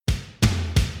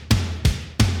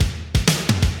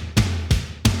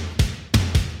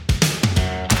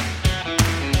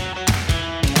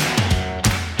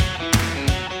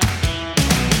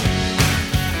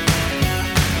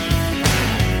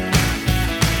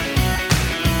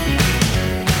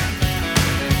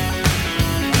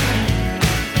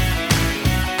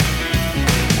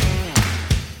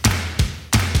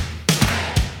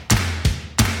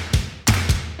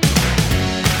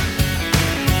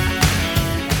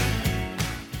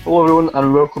Hello everyone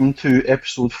and welcome to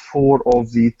episode 4 of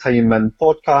the Time In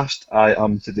podcast. I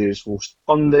am today's host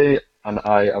Bundy and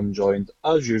I am joined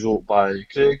as usual by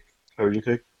Craig. How are you,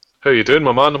 Craig? How you doing,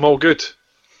 my man? I'm all good.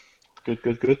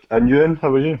 Good. And Ewan,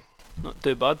 how are you? Not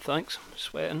too bad, thanks.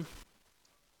 Sweating.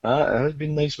 It has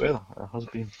been nice weather, it has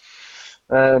been.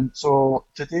 So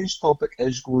today's topic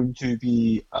is going to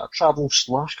be travel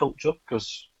slash culture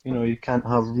because you can't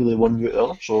have really one without the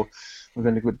other, so we're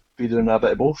going to be doing a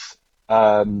bit of both.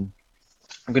 I'm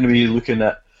going to be looking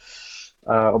at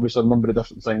obviously a number of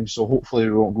different things, so hopefully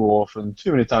we won't go off on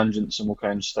too many tangents and we'll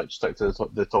kind of stick to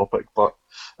the topic, but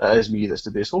it is me that's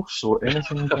today's host, so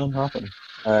anything can happen.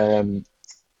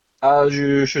 As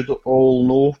you should all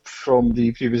know from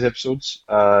the previous episodes,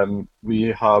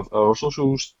 we have our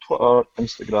socials, Twitter,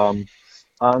 Instagram,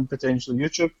 and potentially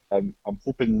YouTube. I'm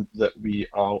hoping that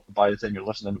by the time you're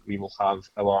listening, we will have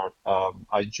our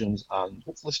iTunes and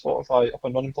hopefully Spotify up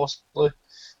and running possibly.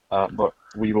 But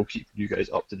we will keep you guys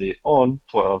up to date on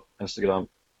Twitter, Instagram,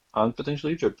 and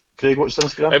potentially YouTube. Craig, what's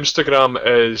Instagram? Instagram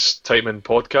is Time In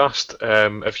Podcast.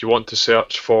 If you want to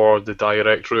search for the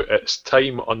direct route, it's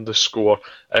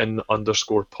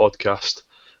time_in_podcast.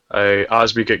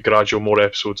 As we get gradual more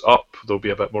episodes up, there'll be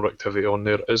a bit more activity on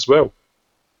there as well.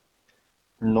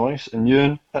 Nice. And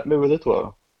Ewan, hit me with the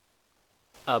Twitter.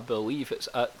 I believe it's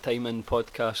at Time In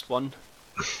Podcast 1.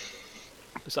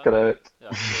 Is that Correct.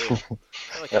 Yeah, so,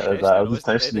 I was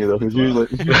testing you though, because usually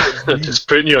Just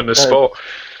putting you on the spot.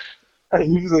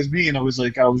 usually it's me and I was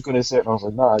going to say it and I was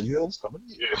like, nah, Ewan's coming.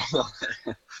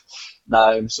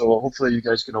 Nah, so hopefully you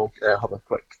guys can all have a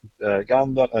quick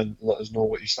gander and let us know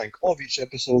what you think of each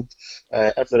episode.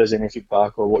 If there is any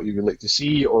feedback or what you would like to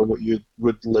see or what you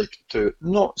would like to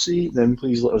not see, then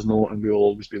please let us know and we will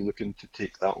always be looking to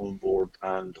take that on board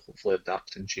and hopefully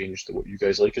adapt and change to what you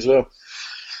guys like as well.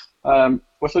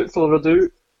 Without further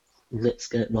ado, let's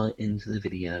get right into the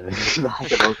video.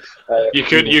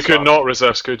 You could not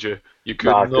resist, could you? You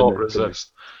could not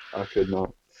resist. I could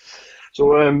not.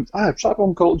 So, travel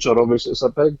and culture, obviously, it's a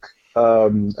big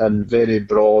and very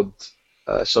broad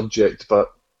subject,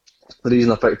 but the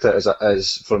reason I picked it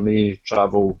is for me,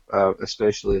 travel,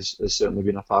 especially, has certainly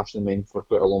been a passion of mine for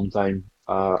quite a long time.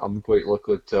 I'm quite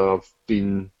lucky to have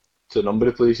been to a number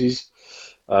of places.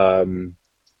 I've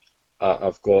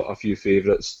got a few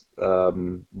favourites,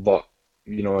 but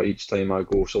each time I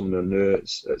go somewhere new,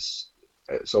 it's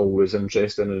always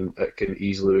interesting and it can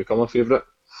easily become a favourite.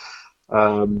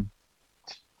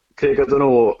 Craig, I don't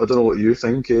know what you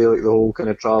think, like the whole kind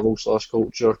of travel slash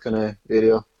culture kind of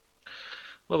area.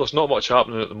 Well, there's not much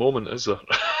happening at the moment, is there?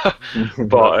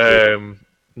 But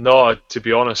no, to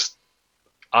be honest,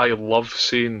 I love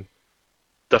seeing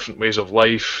different ways of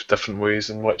life, different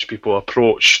ways in which people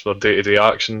approach their day-to-day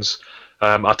actions.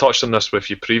 I touched on this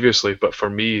with you previously, but for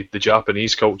me, the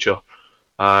Japanese culture,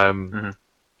 I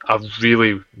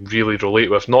really, really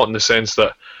relate with. Not in the sense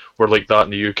that we're like that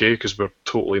in the UK, because we're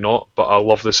totally not, but I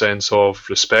love the sense of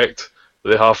respect that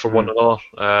they have for one another.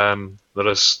 There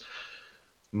is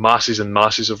masses and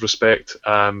masses of respect,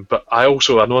 but I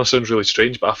know it sounds really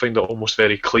strange, but I find it almost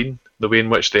very clean, the way in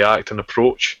which they act and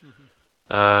approach.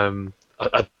 I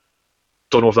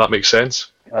don't know if that makes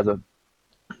sense. I don't.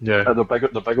 Yeah. They're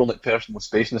big on like personal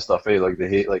space and stuff, eh? Like they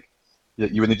hate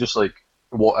you wouldn't just like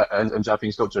what in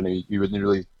Japanese culture, you wouldn't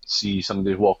really see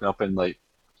somebody walking up and like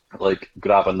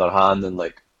grabbing their hand and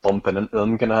like bumping into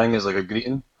them kind of thing as like a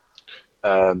greeting,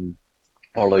 or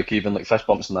like even like fist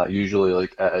bumps and that. Usually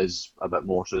like it is a bit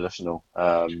more traditional,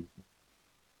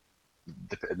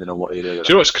 depending on what area you're in. Do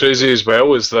you know what's crazy as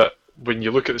well is that when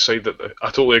you look at the side that I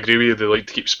totally agree with you, they like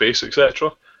to keep space,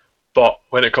 etc. But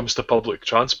when it comes to public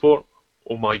transport,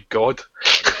 oh my god,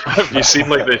 have you seen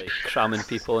like the cramming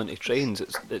people into trains?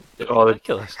 It's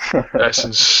ridiculous. It's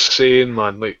insane,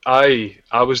 man. Like I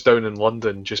was down in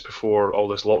London just before all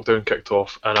this lockdown kicked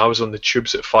off, and I was on the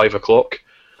tubes at 5 o'clock,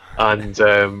 and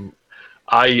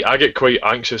I get quite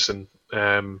anxious in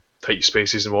tight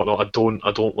spaces and whatnot. I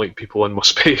don't like people in my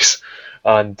space,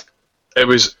 and it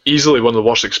was easily one of the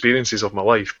worst experiences of my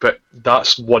life. But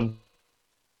that's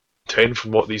 1/10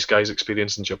 from what these guys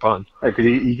experienced in Japan. Because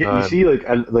you see,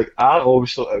 I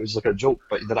always thought it was like a joke,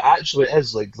 but there actually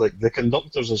is like the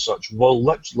conductors and such will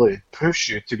literally push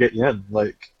you to get you in,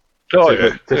 like.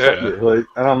 To fit you, like,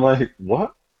 and I'm like,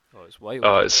 what? Oh, it's wild.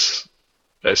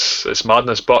 It's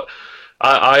madness. But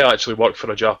I actually work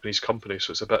for a Japanese company,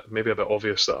 so it's maybe a bit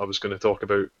obvious that I was going to talk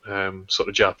about sort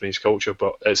of Japanese culture,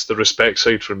 but it's the respect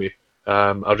side for me.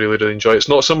 I really, really enjoy it. It's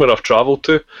not somewhere I've travelled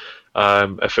to.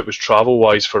 If it was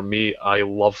travel-wise for me, I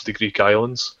love the Greek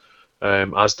islands,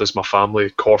 as does my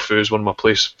family. Corfu is one of my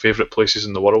favourite places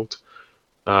in the world.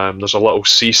 There's a little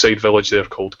seaside village there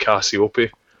called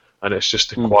Cassiope, and it's just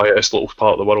the quietest little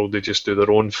part of the world. They just do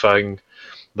their own thing.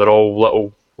 They're all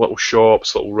little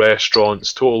shops, little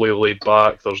restaurants, totally laid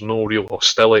back. There's no real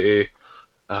hostility.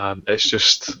 It's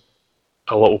just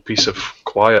a little piece of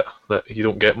quiet that you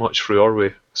don't get much through our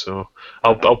way. So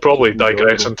I'll probably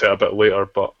digress into it a bit later,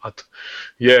 but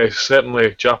yeah,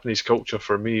 certainly Japanese culture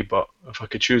for me. But if I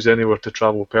could choose anywhere to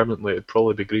travel permanently, it'd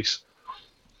probably be Greece.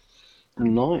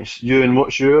 Nice. Ewan,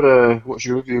 what's your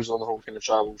views on the whole kind of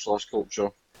travel slash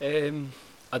culture?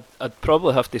 I'd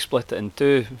probably have to split it in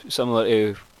two, similar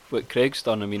to what Craig's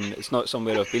done. I mean, it's not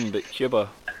somewhere I've been, but Cuba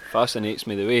fascinates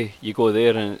me. The way you go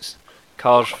there and it's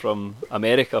cars from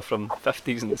America from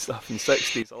 50s and stuff and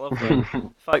 60s. I love the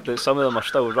fact that some of them are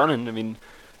still running. I mean,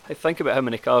 I think about how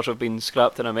many cars have been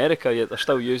scrapped in America, yet they're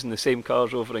still using the same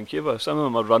cars over in Cuba. Some of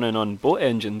them are running on boat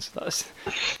engines. That's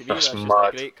to me, that's just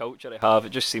mad. a great culture to have.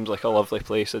 It just seems like a lovely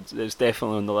place. It's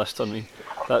definitely on the list for me.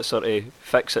 That sort of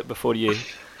fix it before you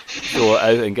throw it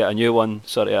out and get a new one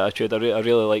sort of attitude. I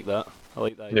really like that. I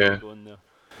like that idea of going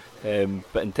there.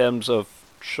 But in terms of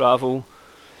travel,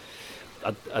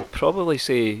 I'd probably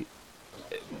say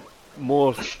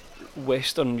more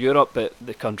Western Europe, but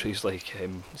the countries like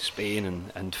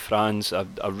Spain and France. I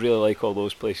really like all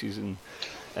those places, and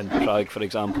Prague, for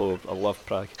example. I love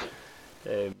Prague.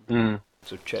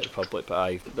 So Czech Republic,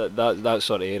 but that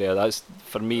sort of area. That's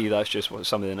for me. That's just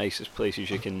some of the nicest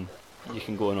places you can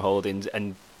go on holiday,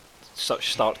 and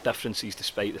such stark differences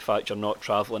despite the fact you're not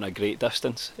travelling a great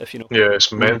distance. If you know. Yeah,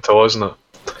 it's mental, isn't it?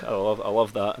 I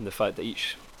love that, and the fact that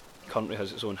each country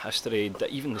has its own history,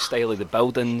 even the style of the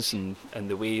buildings and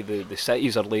the way the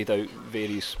cities are laid out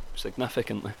varies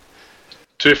significantly.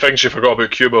 Two things you forgot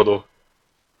about Cuba though.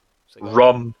 Cigars.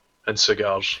 Rum and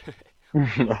cigars.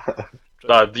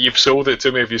 You've sold it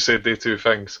to me if you said they two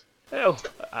things. Well,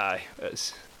 aye,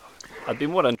 I'd be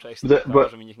more interested in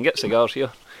cigars. I mean, you can get cigars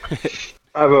here.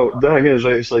 Well, the thing is,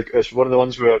 right, it's one of the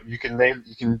ones where you can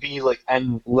be like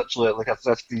in literally like a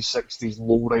 50s, 60s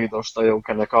lowrider style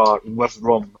kind of car with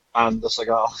rum and a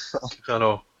cigar. I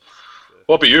know.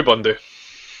 What about you, Bundy?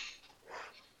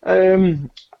 I've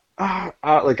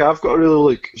got a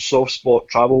really soft spot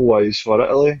travel wise for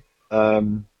Italy. I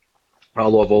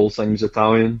love all things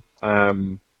Italian.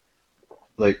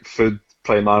 Food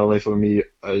primarily for me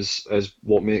is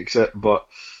what makes it, but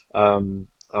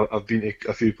I've been to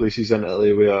a few places in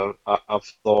Italy where I've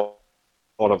thought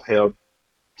or I've heard,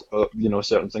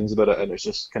 certain things about it, and it's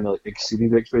just kind of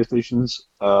exceeded expectations.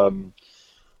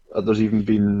 There's even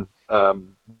been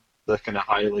the kind of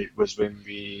highlight was when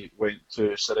we went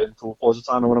to Sorrento,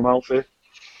 Positano, and Amalfi.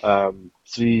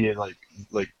 Three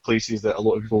places that a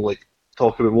lot of people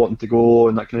talk about wanting to go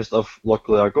and that kind of stuff.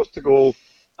 Luckily, I got to go,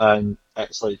 and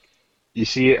it's you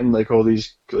see it in all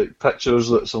these pictures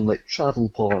that's on travel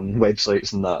porn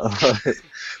websites and that,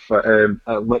 but it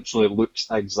literally looks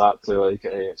exactly like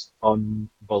it. It's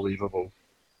unbelievable,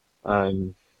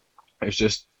 and it's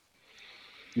just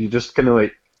you just kind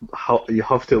of you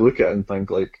have to look at it and think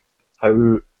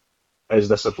how is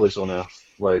this a place on earth?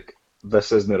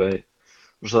 This isn't right.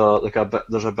 There's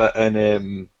a bit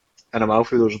in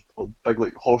Amalfi. There's a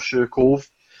big horseshoe cove.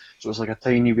 So it's a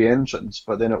tiny wee entrance,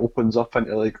 but then it opens up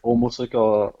into almost like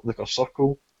a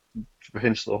circle,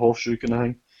 hence the horseshoe kind of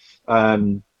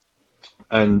thing.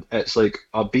 And it's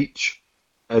a beach,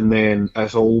 and then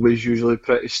it's always usually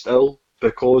pretty still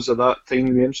because of that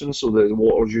tiny wee entrance. So the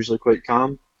water's usually quite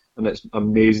calm, and it's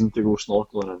amazing to go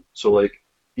snorkeling in. So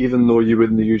even though you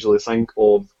wouldn't usually think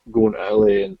of going to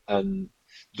Italy and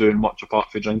doing much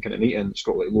apart from drinking and eating, it's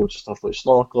got loads of stuff like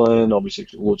snorkeling. Obviously,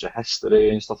 it's got loads of history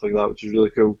and stuff like that, which is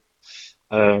really cool.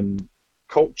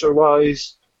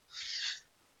 Culture-wise,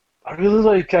 I really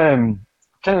like kind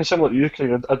of similar to you,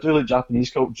 Craig. I do like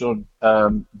Japanese culture,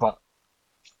 but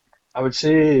I would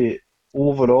say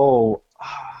overall,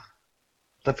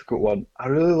 difficult one. I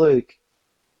really like.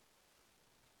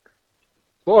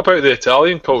 What about the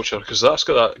Italian culture? Because that's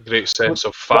got that great sense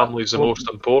of family's the most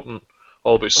important.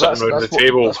 All about sitting around the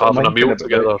table, having a meal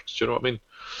together. Do you know what I mean?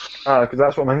 Because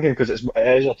that's what I'm thinking. Because it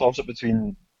is a toss-up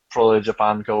between probably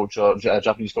Japanese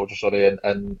culture, sorry,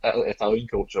 and Italian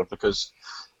culture. Because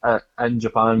in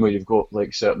Japan, where you've got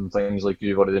certain things like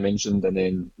you've already mentioned, and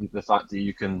then the fact that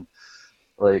you can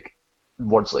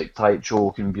words like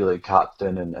Taicho can be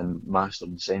captain and master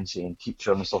and sensei and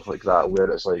teacher and stuff like that,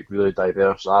 where it's really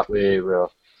diverse that way, where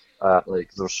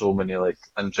there's so many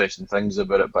interesting things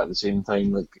about it, but at the same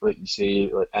time, like you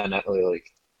say, in Italy,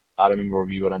 I remember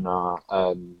we were in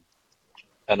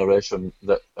a restaurant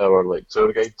that our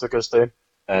tour guide took us to,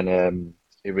 and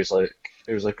he was like,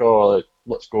 oh,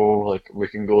 let's go, we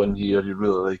can go in here, you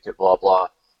really like it, blah blah,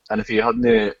 and if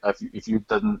you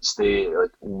didn't stay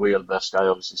like where this guy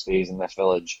obviously stays in this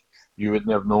village, you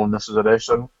wouldn't have known this was a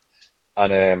restaurant.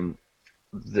 And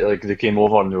they came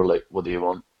over and they were like, "What do you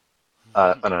want?"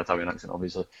 In an Italian accent,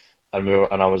 obviously.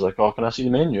 And I was like, "Oh, can I see the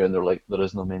menu?" And they're like, "There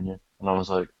is no menu." And I was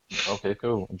like, "Okay,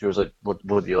 cool." And she was like, "What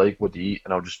do you like? What do you eat?"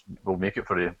 And we'll make it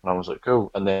for you. And I was like,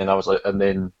 "Cool." And then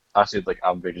I said like,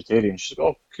 "I'm vegetarian." She's like,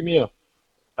 "Oh, come here."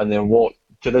 And then walked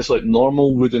to this like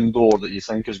normal wooden door that you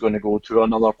think is going to go to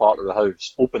another part of the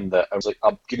house. Opened it. It was like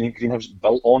a greenhouse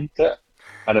built onto it,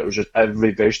 and it was just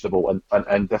every vegetable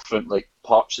and different like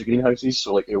parts of greenhouses.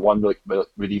 So like one like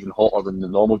would even hotter than the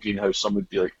normal greenhouse. Some would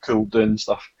be like cooled down and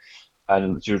stuff. And I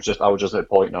was just at the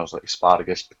point, and I was like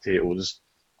asparagus, potatoes.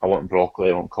 I want broccoli.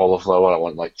 I want cauliflower. I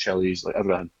want like chilies, like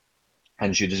everything.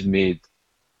 And she just made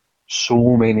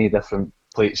so many different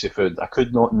plates of food. I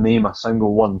could not name a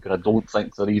single one because I don't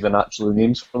think they're even actually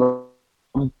names for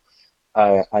them.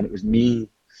 And it was me,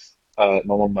 my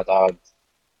mum, my dad,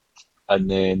 and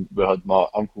then we had my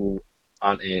uncle,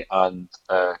 auntie, and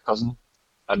cousin.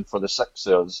 And for the six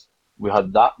of us, we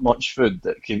had that much food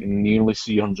that came to nearly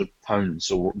 £300.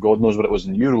 So God knows what it was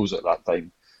in euros at that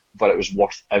time, but it was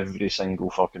worth every single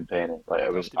fucking penny. Like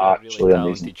it was actually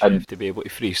amazing. Chef to be able to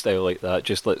freestyle like that,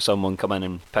 just let someone come in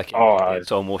and pick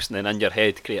it almost, and then in your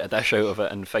head create a dish out of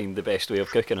it and find the best way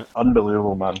of cooking it.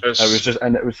 Unbelievable, man.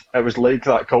 It was like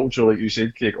that culture, like you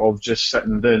said, Cake, of just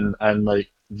sitting down and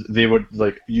like they would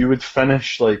like you would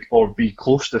finish like or be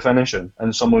close to finishing,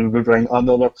 and someone would bring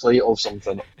another plate of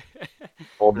something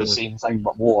or the same thing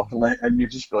but more, and you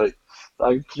just be like,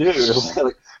 "Thank you."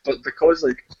 Like, but because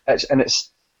like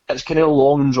it's kind of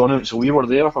long and drawn out. So we were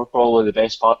there for probably the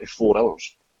best part of 4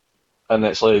 hours, and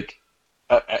it's like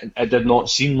it did not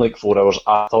seem like 4 hours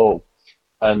at all,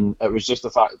 and it was just the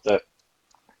fact that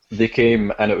they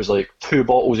came and it was like 2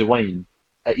 bottles of wine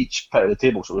at each pit of the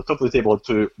table. So the top of the table had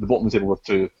 2, the bottom of the table had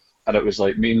 2, and it was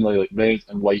like mainly like red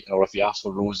and white, or if you asked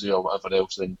for rosé or whatever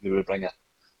else, then they would bring it.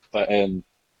 But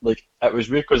like it was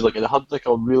weird because like it had like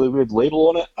a really weird label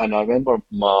on it, and I remember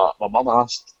my mum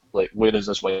asked like, "Where is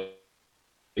this wine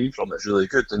from? It's really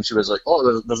good." And she was like,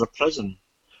 "Oh, there's a prison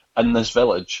in this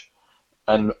village,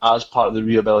 and as part of the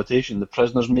rehabilitation, the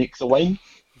prisoners make the wine."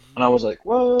 And I was like,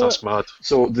 "What?" That's mad.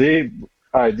 So they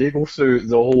go through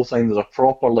the whole thing. There's a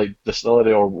proper like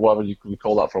distillery or whatever you could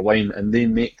call that for wine, and they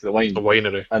make the wine. The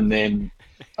winery. And then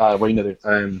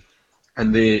winery.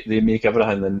 And they make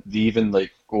everything, and they even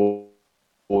like go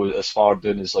as far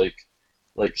doing as like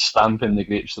stamping the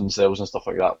grapes themselves and stuff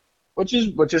like that. Which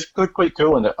is quite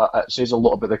cool, and it says a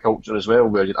lot about the culture as well,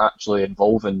 where you're actually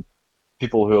involving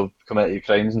people who have committed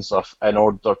crimes and stuff in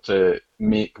order to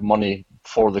make money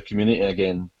for the community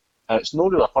again. And it's no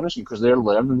real punishment because they're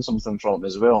learning something from it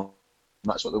as well.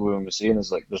 And that's what the woman was saying,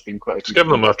 is like there's been quite a few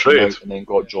giving them a trade and then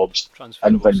got jobs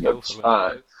in vineyards,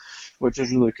 which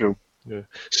is really cool. Yeah.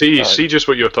 See just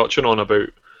what you're touching on about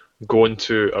going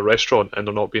to a restaurant and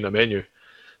there not being a menu.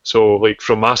 So, like,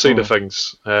 from my side of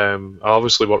things, I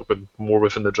obviously work more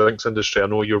within the drinks industry. I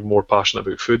know you're more passionate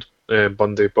about food,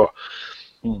 Bundy, but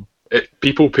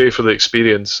people pay for the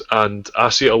experience, and I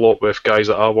see it a lot with guys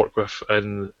that I work with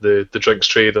in the drinks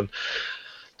trade, and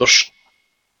there's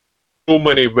so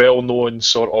many well-known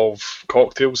sort of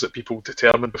cocktails that people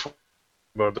determine before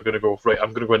where they're going to go, right,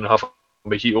 I'm going to go in and have a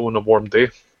mojito on a warm day,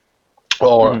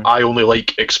 or I only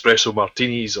like espresso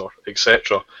martinis, or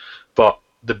etc. But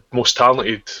the most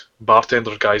talented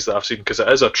bartender guys that I've seen, because it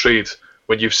is a trade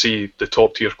when you see the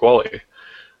top tier quality,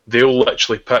 they'll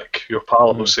literally pick your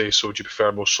palate. They'll say, so do you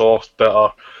prefer more soft, bitter,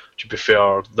 do you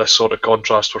prefer this sort of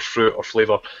contrast for fruit or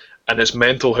flavour? And it's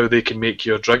mental how they can make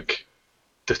your drink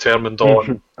determined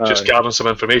on just gathering some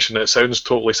information. It sounds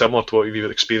totally similar to what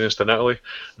you've experienced in Italy.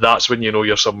 That's when you know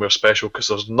you're somewhere special, because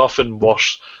there's nothing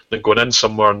worse than going in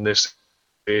somewhere and they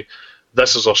say,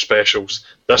 this is our specials,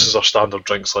 this is our standard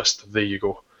drinks list, there you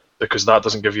go. Because that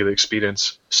doesn't give you the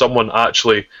experience. Someone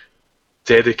actually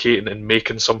dedicating and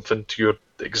making something to your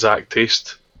exact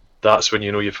taste, that's when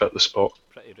you know you've hit the spot.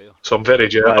 Pretty real. So I'm very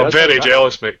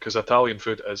jealous, mate, because Italian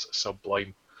food is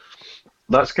sublime.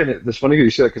 That's it's funny you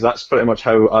say that, because that's pretty much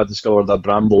how I discovered that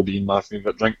Bramble being my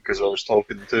favourite drink, because I was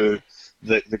talking to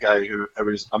the guy who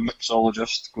was a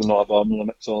mixologist, not a barman, a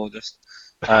mixologist,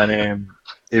 and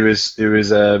he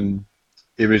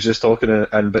was just talking,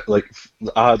 but like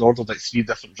I had ordered like 3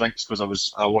 different drinks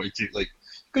because I wanted to like,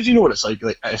 because you know what it's like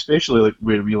especially like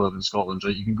where we live in Scotland,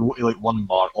 right? You can go to like one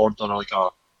bar, order like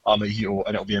a mojito,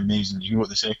 and it'll be amazing. You can go to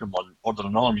the second one, order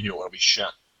another mojito, and it'll be shit.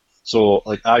 So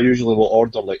like I usually will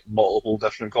order like multiple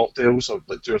different cocktails, or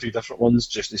like 2 or 3 different ones,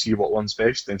 just to see what one's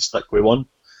best, then stick with one.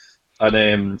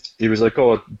 And he was like,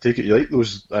 "Oh, take it, you like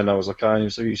those?" And I was like, "Ah." And he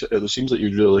was like, "It seems like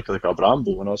you really like a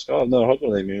Bramble." And I was like, "Oh, I've never heard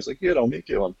one of them." He was like, "Here, I'll make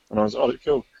you one." And I was like, "All right,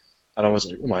 cool." And I was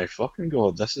like, "Oh my fucking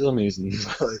god, this is amazing!"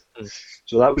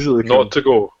 So that was really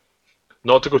cool.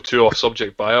 Not to go too off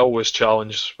subject, but I always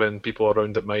challenge when people are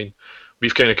around at mine.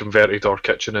 We've kind of converted our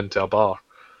kitchen into a bar.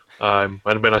 And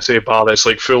when I say bar, it's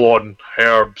like full on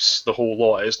herbs, the whole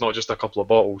lot. It's not just a couple of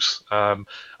bottles. And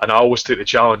I always take the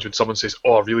challenge when someone says,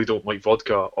 "Oh, I really don't like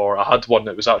vodka," or I had one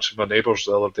that was actually my neighbour's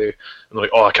the other day, and they're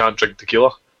like, "Oh, I can't drink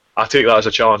tequila." I take that as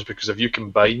a challenge because if you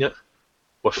combine it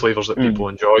with flavours that people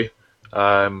enjoy,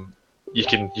 you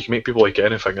can make people like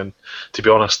anything. And to be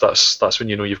honest, that's when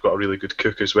you know you've got a really good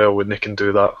cook as well, when they can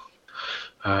do that.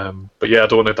 But yeah, I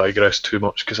don't want to digress too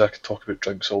much because I could talk about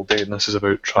drinks all day, and this is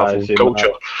about travel and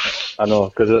culture. I know,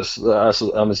 because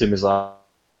I'm the same as that.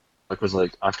 Because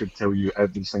like I could tell you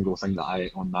every single thing that I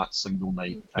ate on that single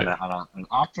night, and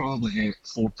I probably ate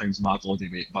 4 times my body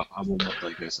weight, but I will not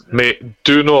digress. Mate,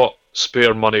 do not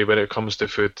spare money when it comes to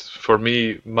food. For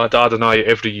me, my dad and I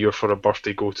every year for a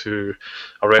birthday go to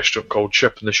a restaurant called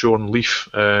Chip and the Shorn Leaf,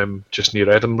 just near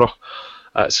Edinburgh.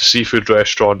 It's a seafood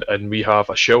restaurant, and we have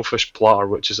a shellfish platter,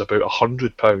 which is about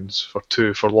 £100 for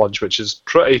 2 for lunch, which is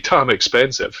pretty damn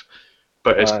expensive,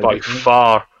 but it's by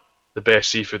far the best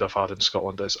seafood I've had in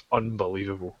Scotland. It's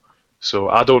unbelievable. So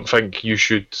I don't think you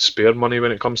should spare money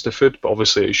when it comes to food, but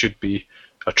obviously it should be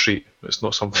a treat. It's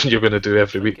not something you're going to do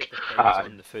every week.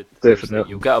 On the food. Definitely.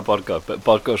 You'll get a burger, but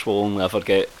burgers will only ever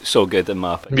get so good in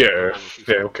my opinion.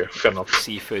 Yeah, okay, fair enough.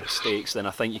 Seafood steaks, then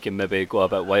I think you can maybe go a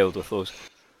bit wild with those.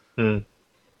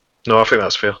 No, I think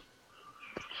that's fair.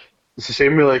 It's the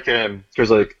same with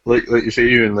because like you say,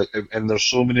 you and there's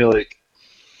so many like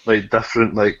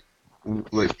different like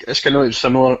it's kind of like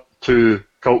similar to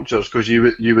cultures, because you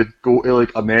would go to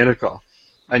like America,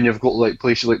 and you've got like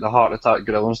places like the Heart Attack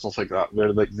Grill and stuff like that,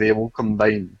 where like they will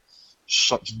combine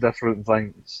such different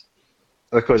things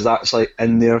because that's like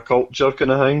in their culture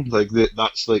kind of thing. Like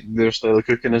that's like their style of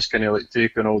cooking is kind of like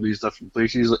taking all these different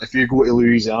places. Like, if you go to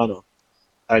Louisiana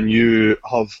and you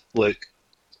have like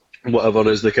whatever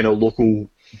is the kind of local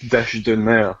dish down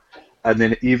there, and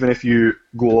then even if you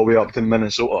go all the way up to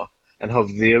Minnesota and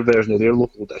have their version of their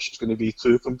local dish, it's going to be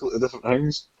 2 completely different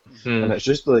things. And it's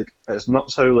just like, it's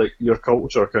nuts how like your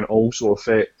culture can also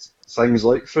affect things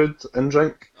like food and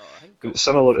drink. It's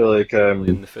similar to like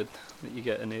in the food that you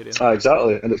get in the area.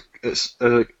 Exactly, and it's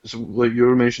like you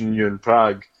were mentioning you in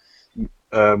Prague.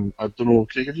 I don't know,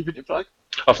 Craig, have you been to Prague?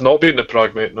 I've not been to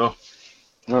Prague, mate. No.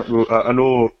 Well, I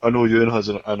know Ewan has,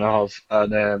 and I have,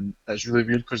 and it's really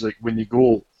weird because like when you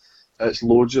go, it's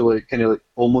loads of like kind of like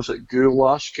almost like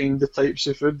goulash kind of types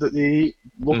of food that they eat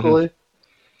locally.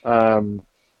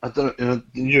 I don't know,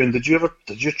 Ewan, did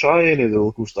you try any of the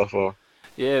local stuff or?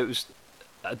 Yeah, it was.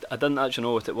 I didn't actually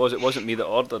know what it was. It wasn't me that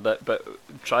ordered it, but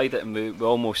tried it, and we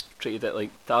almost treated it like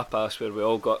tapas, where we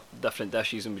all got different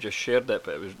dishes and we just shared it.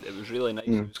 But it was really nice.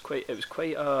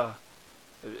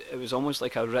 It was almost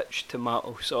like a rich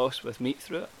tomato sauce with meat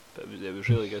through it, but it was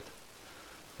really good.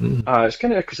 It's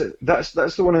kind of because that's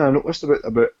the one thing I noticed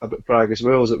about Prague as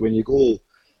well, is that when you go,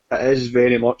 it is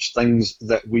very much things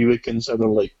that we would consider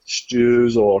like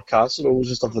stews or casseroles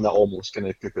and stuff like that, almost kind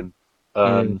of cooking,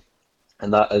 and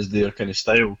that is their kind of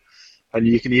style. And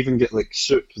you can even get like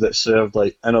soup that's served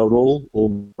like in a roll.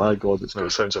 Oh my god, it's good.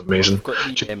 That sounds amazing. I've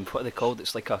got the, what are they called?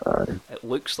 It's like it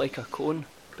looks like a cone,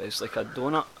 but it's like a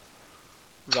donut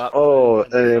wrapped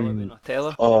in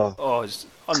Nutella. Oh, it's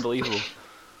unbelievable.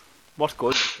 Worth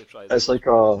going to try that. It's like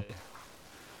a...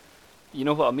 You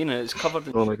know what I mean? It's covered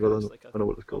in my god, I know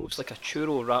what it's called. Almost like a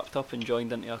churro wrapped up and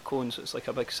joined into a cone, so it's like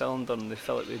a big cylinder and they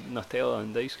fill it with Nutella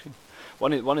and ice cream.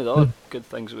 One of the other good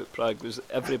things about Prague was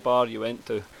every bar you went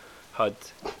to had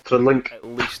Tridlink. At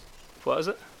least... What is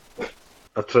it?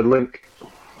 A Tridlink.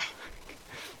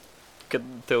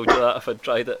 Couldn't have told you that if I'd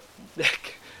tried it.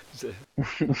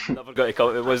 Never got to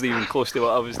come. It wasn't even close to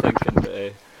what I was thinking.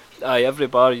 But every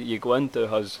bar you go into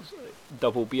has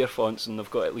double beer fonts, and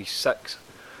they've got at least 6.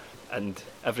 And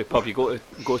every pub you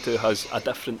go to has a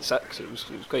different 6. It was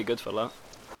quite good for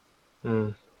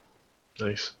that.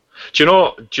 Nice. Do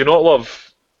you not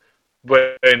love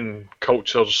when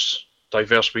cultures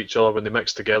diverse with each other, when they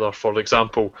mix together? For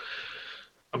example,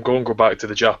 I'm going to go back to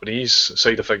the Japanese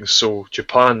side of things. So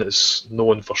Japan is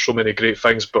known for so many great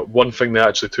things, but one thing they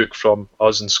actually took from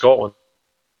us in Scotland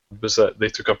was that they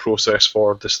took a process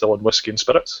for distilling whiskey and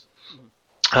spirits.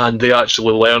 And they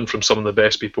actually learned from some of the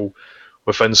best people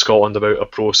within Scotland about a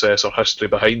process or history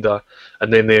behind that,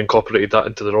 and then they incorporated that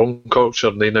into their own culture,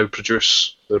 and they now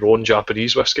produce their own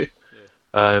Japanese whiskey.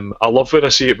 I love when I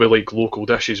see it with like local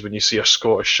dishes, when you see a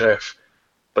Scottish chef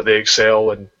but they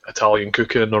excel in Italian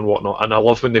cooking or whatnot. And I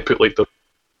love when they put like their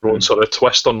own sort of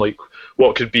twist on like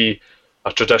what could be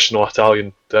a traditional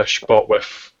Italian dish, but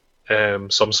with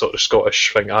some sort of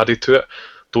Scottish thing added to it.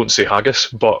 Don't say haggis,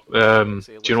 but do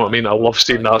you know what I mean? I love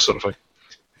seeing that sort of thing.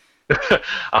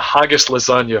 A haggis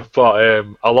lasagna,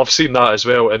 but I love seeing that as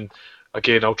well. And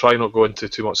again, I'll try not go into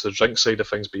too much of the drink side of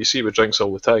things, but you see with drinks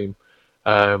all the time,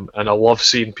 and I love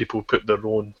seeing people put their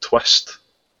own twist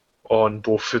on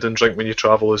both food and drink when you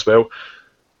travel as well.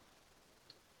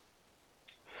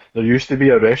 There used to be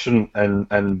a restaurant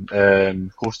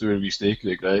in close to where we stay,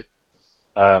 Craig, right?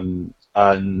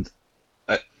 And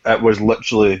it was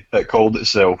literally, it called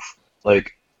itself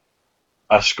like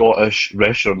a Scottish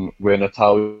restaurant with an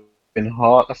Italian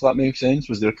heart, if that makes sense,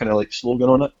 was their kind of like slogan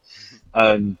on it.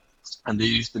 And they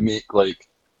used to make like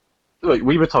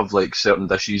we would have like certain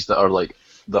dishes that are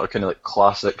kind of like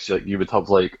classics. Like you would have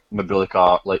like maybe like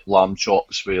a like lamb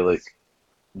chops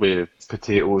with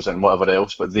potatoes and whatever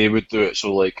else, but they would do it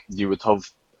so like you would have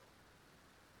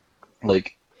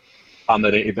like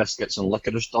amaretti biscuits and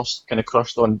licorice dust kind of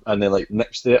crushed on, and then like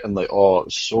next to it, and like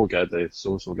it's so good,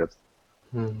 so good.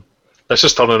 This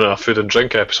is turning into a food and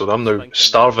drink episode. I'm now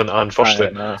starving and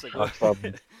thirsty.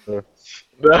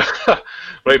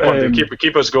 Right, Bundy,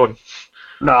 keep us going.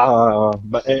 Nah,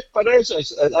 but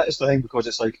that is the thing, because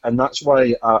it's like, and that's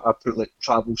why I put like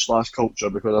travel / culture,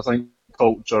 because I think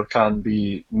culture can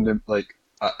be like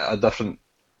a different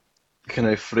kind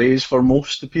of phrase for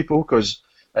most people, because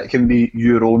it can be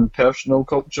your own personal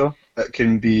culture, it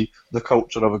can be the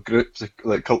culture of a group,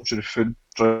 like culture of food,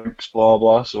 drinks, blah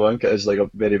blah. So I think it is like a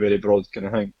very, very broad kind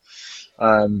of thing.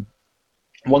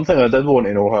 One thing I did want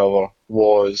to know, however,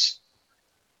 was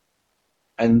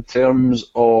in terms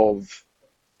of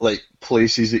like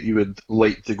places that you would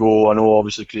like to go. I know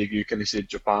obviously, Craig, you kind of said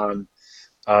Japan.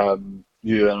 I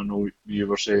know you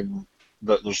were saying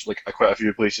that there's like quite a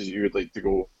few places that you would like to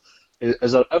go.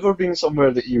 Has there ever been somewhere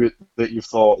that you've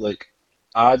thought like,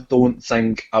 I don't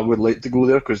think I would like to go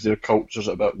there because their culture's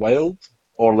a bit wild,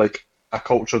 or like a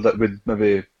culture that would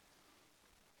maybe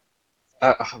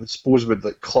I would suppose would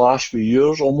like clash with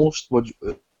yours almost?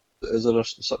 Is there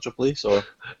such a place? Or do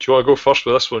you want to go first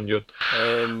with this one,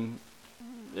 Ewan?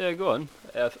 Yeah, go on.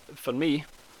 For me,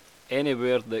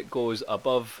 anywhere that goes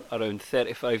above around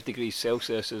 35 degrees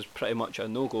Celsius is pretty much a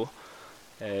no-go.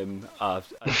 I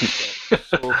just get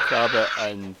so crabby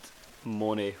and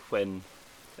moany when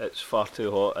it's far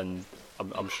too hot, and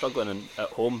I'm struggling at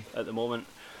home at the moment.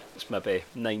 It's maybe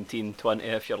 19, 20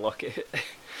 if you're lucky.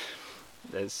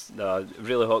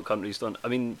 Really hot countries don't. I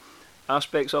mean,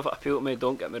 aspects of it appeal to me,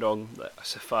 don't get me wrong. A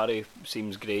safari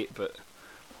seems great, but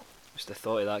just the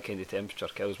thought of that kind of temperature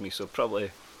kills me. So probably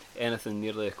anything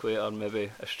near the equator, maybe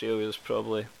Australia's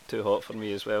probably too hot for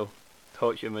me as well.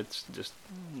 Hot, humid's just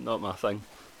not my thing.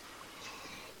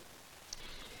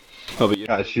 How about you?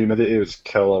 Humidity is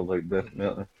killer, like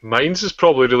definitely. Mine's is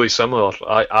probably really similar.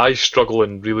 I struggle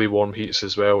in really warm heats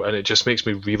as well, and it just makes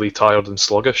me really tired and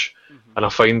sluggish. And I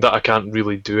find that I can't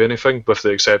really do anything, with the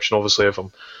exception obviously if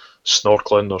I'm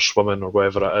snorkeling or swimming or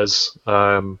whatever it is.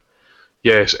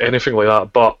 Yes, anything like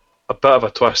that. But a bit of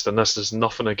a twist, and this is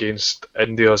nothing against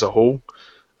India as a whole.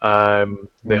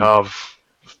 They have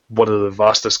one of the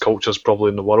vastest cultures probably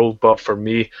in the world, but for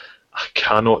me, I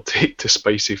cannot take to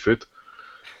spicy food.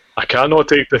 I cannot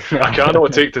take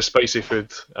the spicy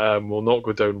food. We'll not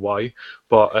go down why,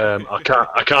 but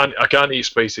I can't eat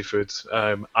spicy food.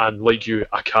 And like you,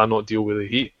 I cannot deal with the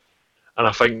heat. And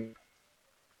I think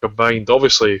combined,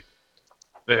 obviously,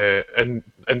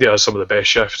 India has some of the best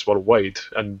chefs worldwide,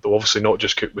 and they'll obviously not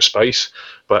just cook with spice,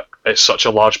 but it's such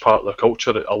a large part of their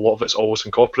culture that a lot of it's always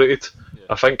incorporated. Yeah.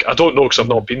 I think, I don't know because I've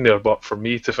not been there, but for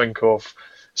me to think of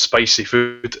spicy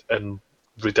food and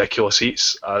ridiculous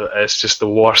heats, it's just the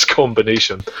worst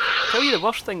combination. I'll tell you the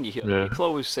worst thing you hear. Yeah. People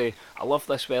always say, I love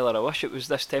this weather, I wish it was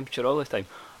this temperature all the time.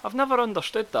 I've never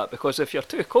understood that, because if you're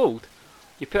too cold,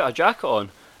 you put a jacket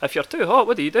on. If you're too hot,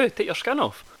 what do? Take your skin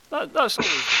off. That's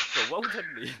always bewildered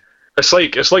me. It's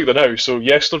like the now. So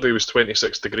yesterday was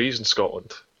 26 degrees in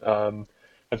Scotland, and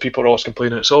people are always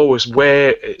complaining it's always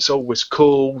wet, it's always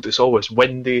cold, it's always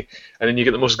windy, and then you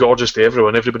get the most gorgeous day ever,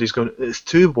 and everybody's going, it's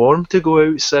too warm to go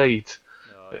outside.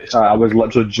 I was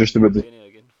literally just about to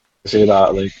say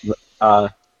that.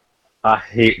 Like, I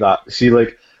hate that. See,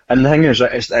 like, and the thing is,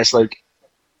 it's like,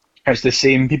 it's the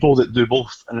same people that do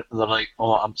both, and they're like,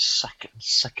 oh, I'm sick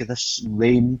of this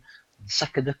rain, I'm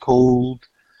sick of the cold,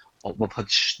 oh, we've had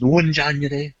snow in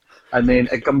January, and then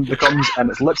it becomes, and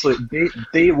it's literally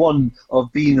day one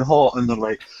of being hot, and they're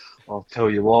like, I'll tell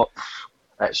you what,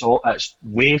 it's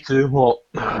way too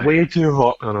hot, way too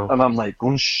hot, I know. And I'm like, go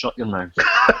and shut your mouth.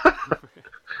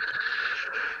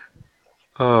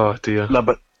 Oh dear. No,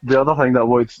 but the other thing that I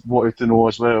wanted to know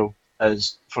as well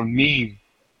is, for me,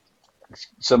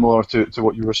 similar to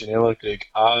what you were saying earlier, Craig,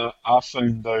 I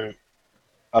found out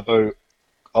about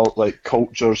like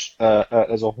cultures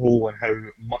as a whole and how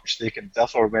much they can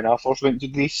differ when I first went to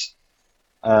Greece.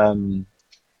 Um,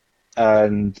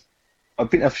 and I've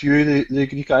been to a few of the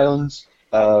Greek islands,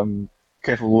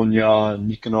 Kefalonia and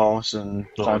Mykonos and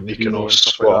Oh, Santorini and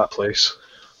stuff Mykonos, like what a that. place.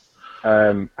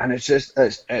 And it's just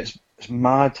it's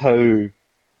mad how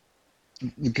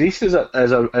Greece is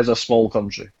a small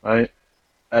country, right?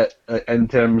 In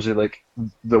terms of like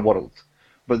the world,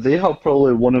 but they have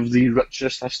probably one of the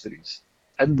richest histories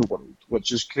in the world,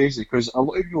 which is crazy because a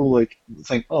lot of people like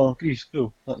think, oh, Greece,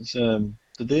 cool. That's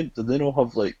did they not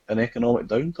have like an economic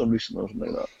downturn recently or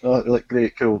something like that? Oh, like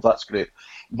great, cool, that's great.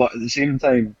 But at the same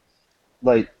time,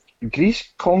 like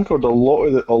Greece conquered a lot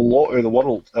of the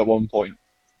world at one point.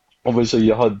 Obviously,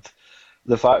 you had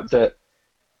the fact that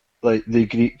like the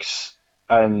Greeks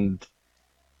and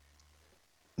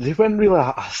they weren't really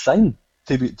a thing.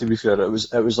 To be fair, it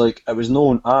was like it was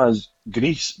known as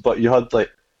Greece, but you had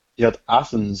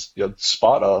Athens, you had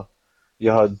Sparta,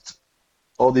 you had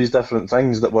all these different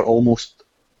things that were almost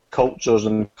cultures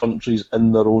and countries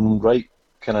in their own right,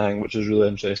 kind of thing, which is really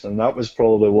interesting. And that was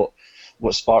probably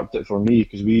what sparked it for me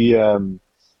because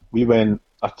we went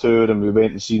a tour and we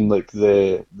went and seen like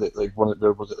the like one of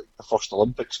there was it like the first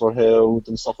Olympics were held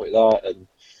and stuff like that, and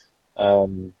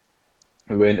um,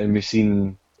 we went and we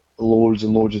seen loads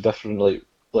and loads of different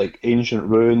like ancient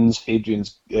ruins,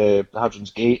 Hadrian's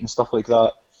Gate and stuff like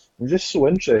that. It was just so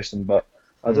interesting. But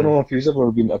I don't Hmm. know if you've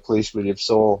ever been to a place where you've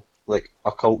saw like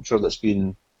a culture that's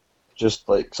been just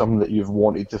like something that you've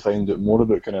wanted to find out more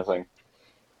about, kind of thing.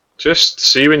 Just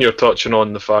see when you're touching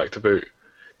on the fact about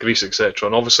Greece, etc.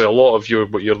 And obviously, a lot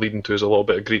of what you're leading to is a little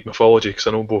bit of Greek mythology, because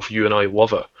I know both you and I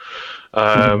love it.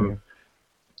 Um,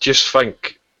 just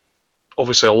think,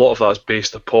 obviously, a lot of that is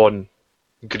based upon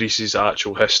Greece's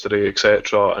actual history,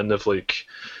 etc. And they've like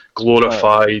Aye.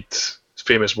 glorified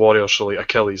famous warriors, so like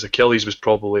Achilles. Achilles was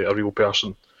probably a real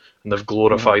person, and they've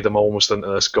Mhm. glorified him almost into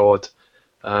this god.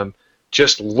 Um,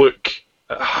 just look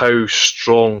at how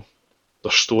strong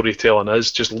their storytelling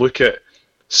is. Just look at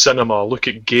cinema, look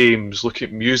at games, look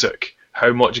at music,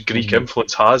 how much Greek Mhm.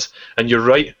 influence has. And you're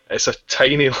right, it's a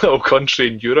tiny little country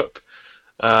in Europe,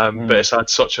 but Mhm. it's had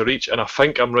such a reach. And I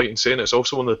think I'm right in saying it's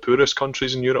also one of the poorest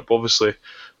countries in Europe. Obviously,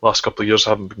 last couple of years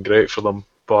haven't been great for them,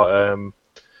 but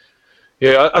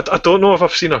yeah, I don't know if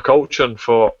I've seen a culture and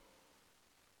thought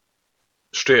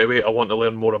straight away I want to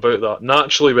learn more about that.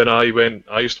 Naturally, when I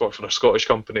used to work for a Scottish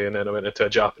company and then I went into a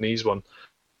Japanese one.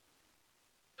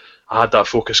 I had that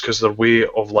focus because their way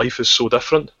of life is so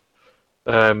different.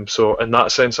 So in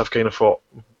that sense, I've kind of thought,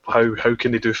 how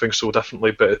can they do things so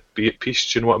differently but be at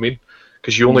peace? Do you know what I mean?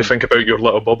 Because you only Mhm. think about your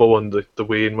little bubble and the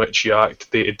way in which you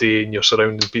act day to day and your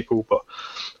surrounding people. But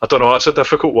I don't know. That's a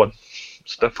difficult one.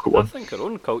 It's a difficult I one. think our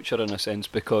own culture in a sense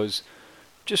because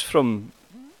just from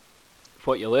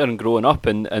what you learn growing up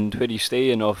and where you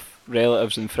stay and of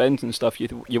relatives and friends and stuff,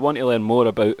 you want to learn more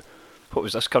about what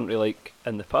was this country like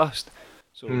in the past.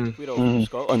 So Hmm. we're all from Mhm.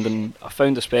 Scotland, and I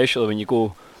found especially when you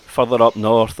go further up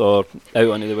north or out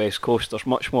onto the west coast, there's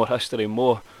much more history,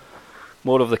 more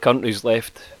of the country's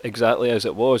left exactly as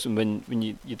it was. And when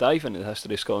you dive into the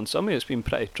history of Scotland, some of it's been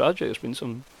pretty tragic. There's been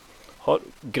some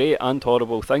great and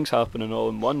horrible things happening all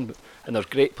in one, and there's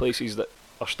great places that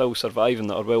are still surviving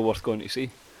that are well worth going to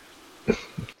see.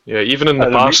 Yeah. Even in the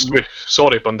And we, past,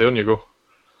 sorry, Bundy, on you go.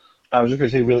 I was just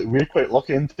going to say we're quite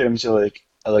lucky in terms of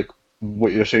like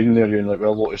what you're saying there, and like with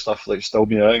a lot of stuff like still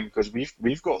being around because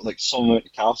we've got like so many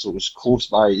castles close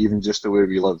by, even just to where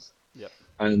we live, Yep.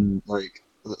 and like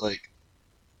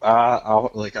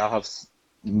I have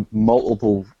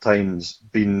multiple times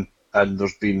been and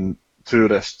there's been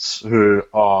tourists who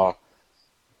are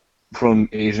from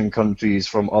Asian countries,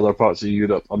 from other parts of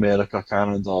Europe, America,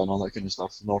 Canada, and all that kind of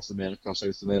stuff, North America,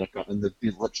 South America, and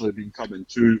they've literally been coming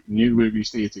to near where we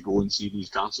stay to go and see these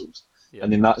castles. Yep.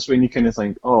 And then that's when you kind of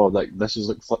think, oh, like this is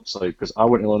like flip side, because I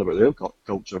want to learn about their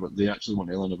culture, but they actually want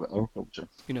to learn about our culture.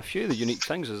 You know, a few of the unique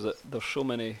things is that there's so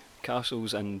many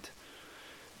castles and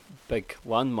big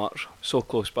landmarks so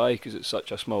close by because it's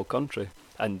such a small country.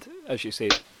 And as you say,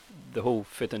 the whole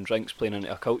food and drinks playing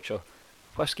into a culture.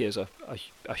 Whisky is a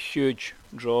huge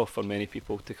draw for many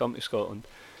people to come to Scotland.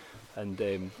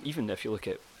 And even if you look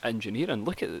at engineering,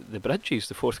 look at the bridges,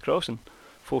 the Fourth Crossing,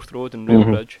 Fourth Road and Rail Hmm.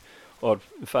 Bridge. Or,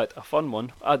 in fact, a fun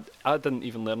one. I didn't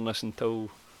even learn this until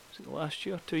was it last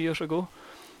year, 2 years ago.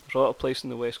 There's a lot of place on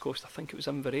the west coast. I think it was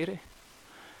Inverary,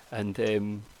 and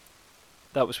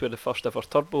that was where the first ever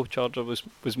turbocharger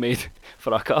was made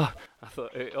for a car. I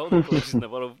thought all the places in the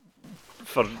world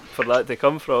for that to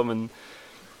come from, and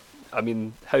I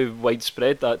mean how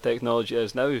widespread that technology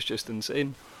is now is just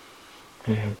insane.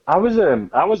 So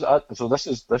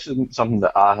this isn't something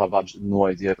that I have absolutely no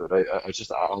idea about, right?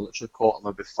 I literally caught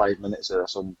maybe 5 minutes of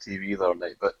this on TV the other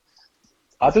night, but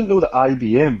I didn't know that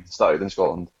IBM started in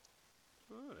Scotland,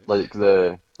 like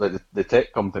the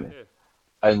tech company, Yeah.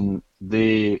 and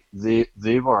they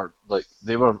were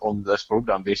on this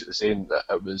program basically saying that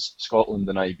it was Scotland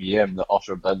and IBM that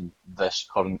ushered in this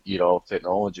current era of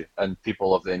technology, and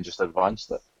people have then just advanced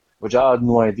it, which I had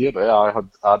no idea about. I had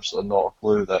absolutely not a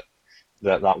clue that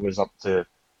was up to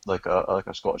like a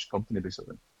Scottish company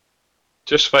basically.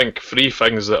 Just think 3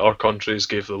 things that our countries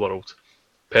gave the world: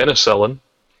 penicillin,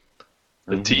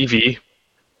 the TV,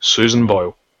 Susan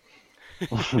Boyle. I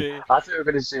thought you were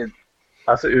going to say.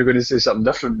 I thought you were going to say something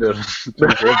different there.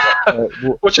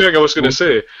 What do you think I was going to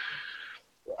say?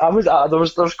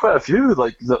 There's quite a few.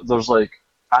 Like there's like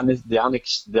the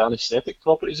anesthetic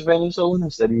properties of penicillin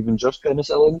instead of even just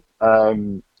penicillin.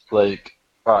 Like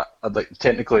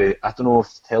technically, I don't know if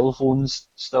telephones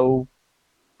still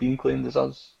being claimed as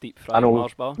us. Deep I fried know.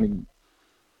 Mars bar. I mean,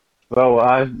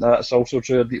 that's also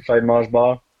true. A deep fried Mars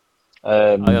bar.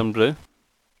 Iron Brew.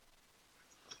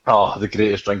 Oh, the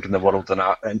greatest drink in the world,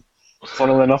 and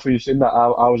funnily enough, when you saying that,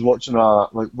 I was watching one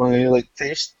of the like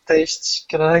tests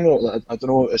kind of thing. Or, I don't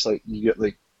know. It's like you get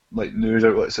like news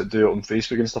outlets that do it on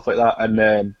Facebook and stuff like that, and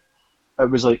then it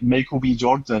was like Michael B.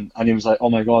 Jordan, and he was like,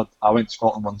 "Oh my God, I went to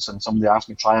Scotland once, and somebody asked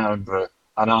me to try Iron Brew,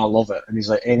 and I love it." And he's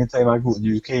like, "Anytime I go to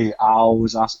the UK, I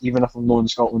always ask, even if I'm not in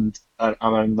Scotland,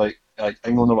 I'm in like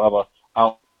England or whatever,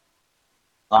 I'll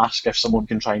ask if someone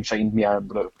can try and find me Iron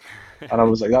Brew." And I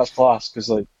was like, "That's class," because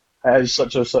like it is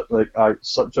such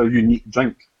a unique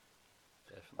drink,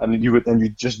 and you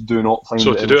just do not find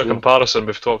So it to do a elsewhere. comparison,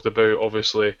 we've talked about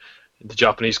obviously the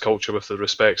Japanese culture with the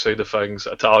respect side of things,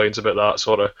 Italians about that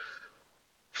sort of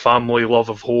family love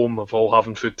of home, of all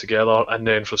having food together, and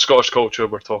then for Scottish culture,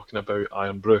 we're talking about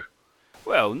Iron Brew.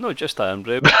 Well, not just Iron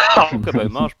Brew, but talk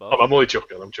about Mars bar. I'm only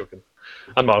joking. I'm joking.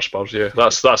 And Mars bars, yeah,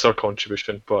 that's our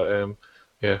contribution. But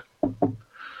yeah,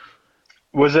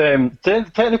 Was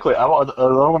technically the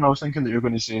other one I was thinking that you were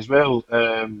going to say as well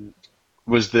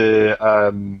was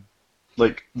I think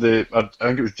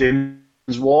it was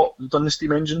James Watt who done the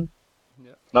steam engine.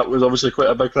 Yeah. That was obviously quite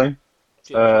a big thing.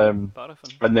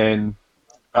 Paraffin. And then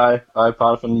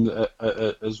paraffin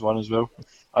is one as well.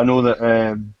 I know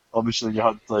that obviously you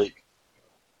had like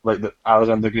the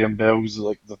Alexander Graham Bell's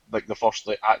the first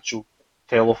like actual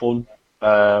telephone.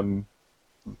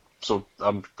 So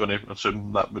I'm going to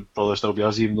assume that would probably still be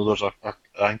us, even though there's I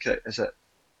think is it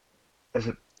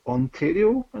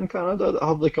Ontario in Canada that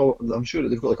have I'm sure that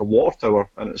they've got like a water tower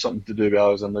and it's something to do with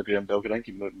Alexander Graham Bell. I think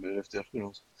he moved there, who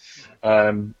knows.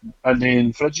 And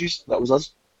then fridges, that was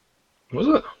us. was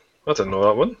it? I didn't know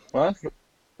that one.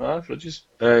 Fridges.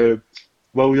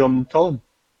 William Cullen.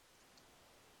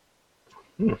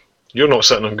 You're not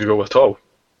sitting on Google at all.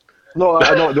 No,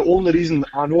 I know. The only reason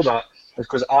I know that is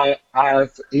because I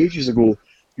ages ago,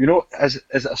 you know, I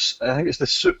think it's the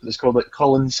soup that's called like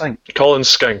Cullen Sink. Colin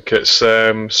Skink. It's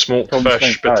smoked Colin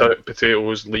fish, Skink, aye.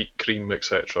 potatoes, leek, cream,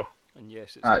 etc. And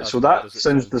yes, it's So as that bad as it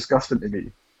sounds sounds. disgusting to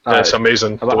me. It's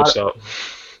amazing. But Toast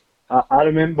that. I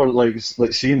remember like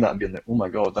seeing that and being like, oh my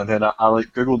God, and then I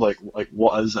like googled like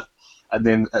what is it, and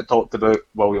then it talked about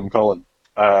William Cullen,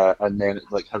 and then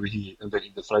like how he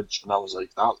invented the fridge, and I was like,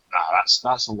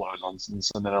 that's a lot of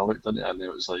nonsense. And then I looked into it, and it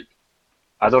was like,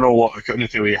 I don't know what, I couldn't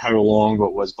tell you how long ago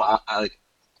it was, but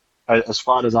as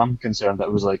far as I'm concerned, it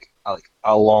was like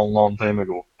a long time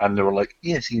ago, and they were like,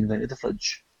 yes, he invented the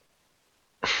fridge.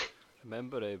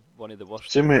 Remember one of the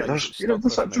worst Same way, things there's that you know, stuck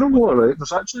there's, with do me you know what, with right?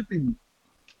 There's actually been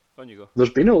On you go. there's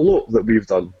been a lot that we've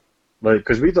done, like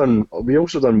because we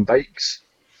also done bikes.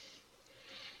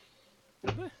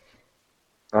 Did we?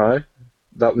 Aye,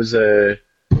 that was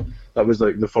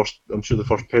like the first. I'm sure the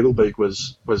first pedal bike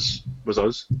was us.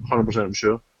 100%. I'm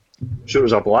sure. Sure, it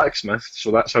was a blacksmith. So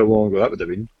that's how long ago that would have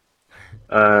been.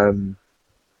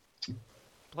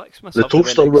 Blacksmiths The have went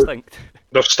toaster was- extinct.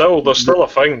 They're still a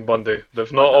thing, Bundy.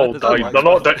 They've not all Does that died.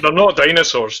 blacksmith- They're not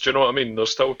dinosaurs. Do you know what I mean? They're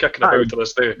still kicking about to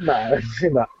this day. Nah,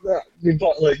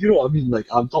 but like you know what I mean. Like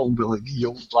I'm talking about like the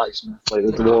old blacksmith, like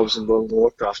the dwarves and World of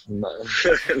Warcraft and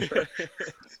that.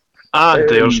 And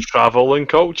there's travel and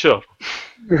culture.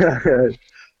 The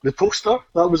toaster,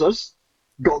 that was us.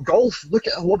 Got golf. Look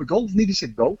at what golf. Needy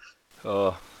said golf.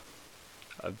 Oh,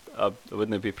 I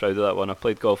wouldn't be proud of that one. I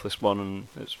played golf this morning.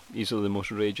 It's easily the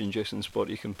most rage-inducing sport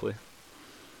you can play.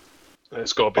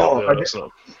 It's got to be Oh, up there,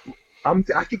 isn't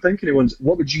it? I keep thinking of ones.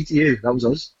 What about GTA? That was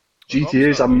us. Well, GTA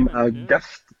is Rockstar a Gaming, yeah.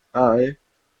 gift. Aye.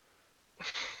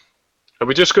 Are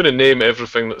we just going to name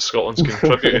everything that Scotland's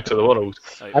contributed to the world?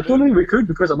 Right, I don't think we could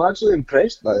because I'm actually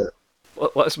impressed by it.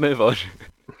 let's move on.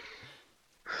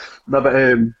 No, but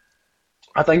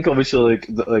I think obviously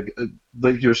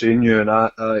like you were saying, you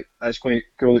and it's quite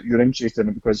cool that you're interested in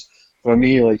it because for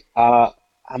me,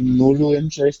 I'm not really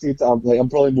interested. I'm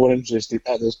probably more interested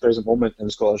at this present moment in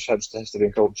Scottish history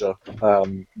and culture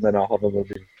than I have ever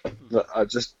been. But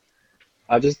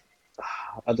I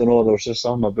don't know. There was just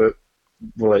something about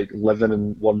like living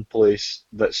in one place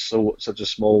that's such a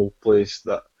small place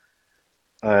that,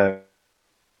 um,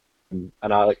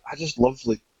 and I just love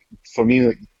for me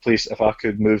like the place if I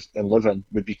could move and live in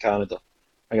would be Canada.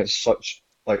 I think it's such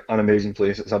like an amazing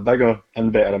place. It's a bigger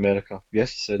and better America. Yes,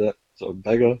 I said it. It's a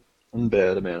bigger and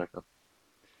better America,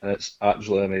 and it's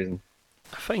absolutely amazing.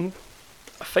 I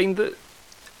find that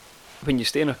when you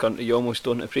stay in a country, you almost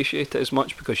don't appreciate it as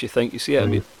much because you think you see it. I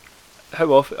mean,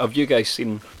 how often have you guys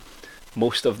seen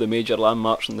most of the major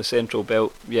landmarks in the Central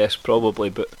Belt? Yes, probably,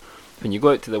 but when you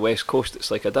go out to the West Coast,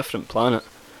 it's like a different planet.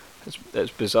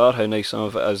 It's bizarre how nice some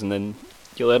of it is, and then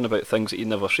you learn about things that you've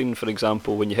never seen. For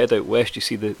example, when you head out west, you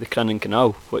see the Crinan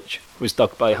Canal, which was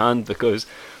dug by hand because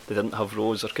they didn't have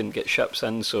roads or couldn't get ships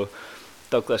in, so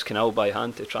dug this canal by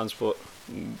hand to transport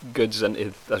goods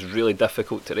into this really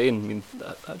difficult terrain. I mean,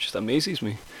 that just amazes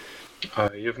me.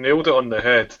 You've nailed it on the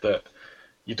head that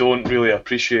you don't really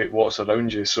appreciate what's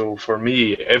around you. So for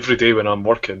me, every day when I'm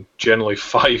working, generally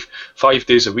five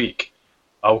days a week,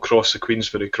 I'll cross the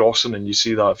Queensferry crossing and you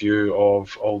see that view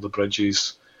of all the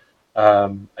bridges,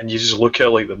 and you just look at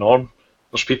it like the norm.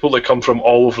 There's people that come from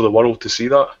all over the world to see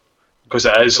that because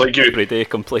it is like you. Every day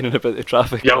complaining about the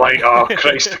traffic. You're like, oh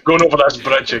Christ, going over this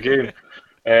bridge again.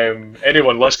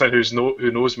 Anyone listening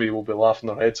who knows me will be laughing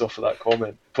their heads off at that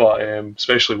comment, but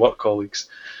especially work colleagues.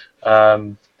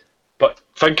 But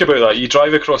think about that. You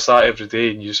drive across that every day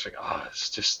and you just think,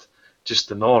 it's just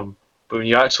the norm. But when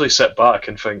you actually sit back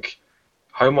and think,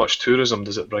 how much tourism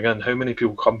does it bring in? How many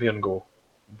people come here and go,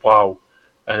 wow,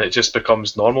 and it just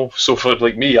becomes normal. So for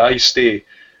like me, I stay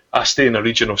in a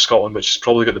region of Scotland which has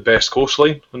probably got the best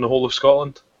coastline in the whole of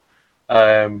Scotland.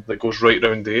 That goes right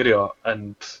round the area,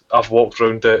 and I've walked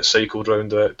round it, cycled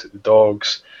round it, took the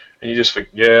dogs, and you just think,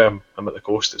 yeah, I'm at the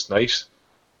coast, it's nice.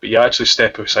 But you actually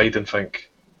step outside and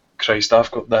think, Christ, I've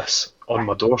got this on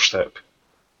my doorstep.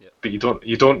 Yep. But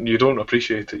you don't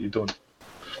appreciate it. You don't.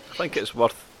 I think it's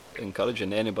worth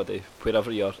encouraging anybody,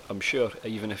 wherever you are. I'm sure,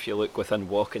 even if you look within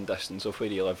walking distance of where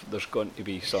you live, there's going to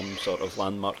be some sort of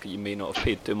landmark that you may not have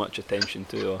paid too much attention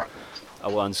to, or a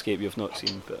landscape you've not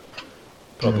seen, but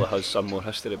probably has some more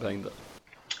history behind it.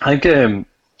 I think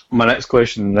my next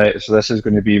question, right? So this is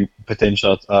going to be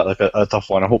potentially like a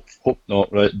tough one. I hope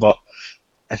not, right? But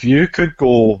if you could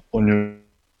go on your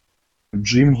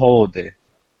dream holiday,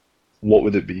 what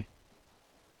would it be?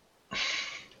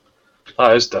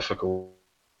 That is difficult.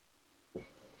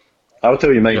 I'll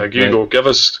tell you mine. Yeah, Hugo, give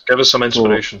us some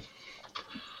inspiration.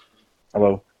 I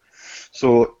will.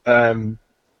 So, again,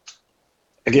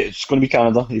 it's going to be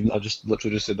Canada. Even I just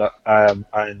literally just said that. And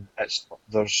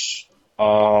there's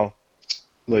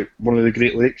like one of the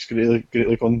Great Lakes, Great Lake,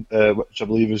 which I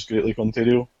believe is Great Lake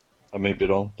Ontario. I might be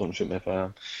wrong. Don't shoot me if I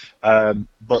am.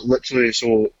 But literally,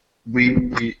 so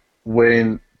we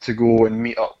went to go and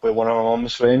meet up with one of my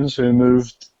mum's friends who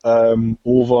moved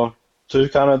over to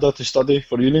Canada to study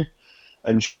for uni,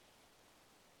 and she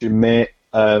met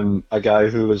a guy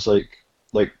who was like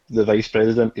the vice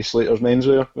president of Slater's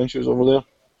Menswear when she was over there,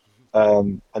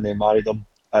 and then married him.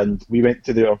 And we went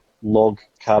to their log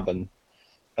cabin,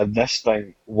 and this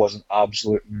thing was an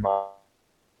absolute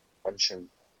mansion.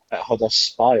 It had a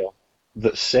spire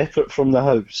that's separate from the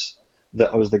house,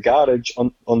 that was the garage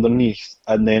underneath,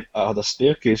 and then it had a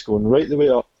staircase going right the way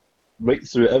up, right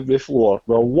through every floor,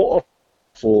 with a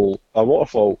waterfall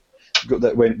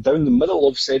that went down the middle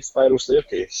of said spiral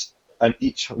staircase, and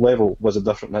each level was a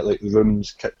different, like the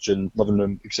rooms, kitchen, living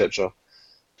room, etc.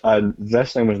 And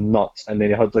this thing was nuts. And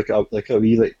then you had like a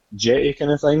wee jetty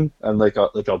kind of thing, and like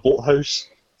a boathouse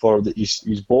for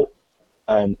his boat.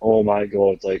 And oh my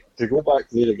god, like to go back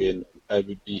there again, it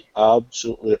would be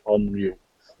absolutely unreal.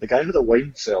 The guy had a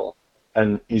wine cellar,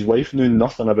 and his wife knew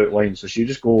nothing about wine, so she'd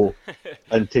just go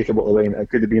and take a bottle of wine. It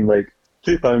could have been like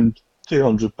 £2,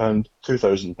 £200,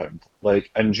 £2,000, like,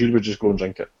 and she would just go and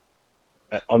drink it.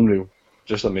 Unreal,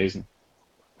 just amazing.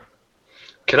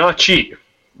 Can I cheat?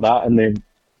 That, and then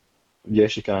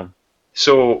yes, you can.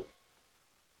 So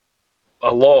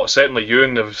a lot, certainly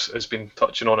Ewan has been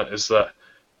touching on it, is that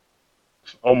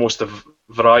almost the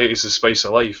variety is the spice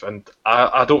of life, and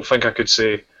I don't think I could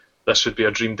say this would be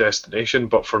a dream destination,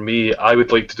 but for me, I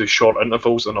would like to do short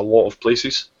intervals in a lot of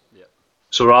places.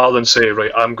 So rather than say,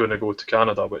 right, I'm going to go to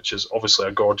Canada, which is obviously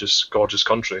a gorgeous, gorgeous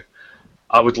country,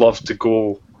 I would love to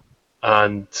go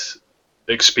and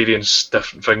experience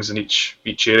different things in each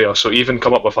area. So even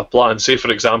come up with a plan. Say,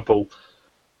 for example,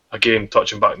 again,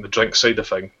 touching back on the drink side of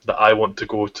thing, that I want to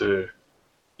go to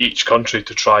each country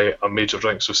to try a major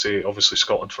drink. So say, obviously,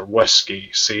 Scotland for whiskey,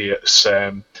 say it's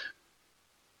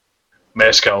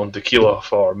mezcal and tequila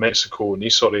for Mexico and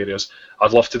these sort of areas.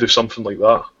 I'd love to do something like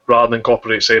that, rather than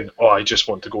incorporate saying, oh, I just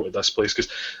want to go to this place.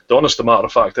 Because the honest matter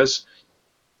of fact is,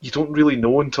 you don't really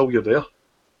know until you're there.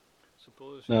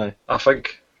 Suppose. Aye. I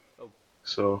think. Oh.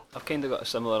 So. I've kind of got a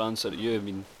similar answer to you. I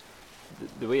mean,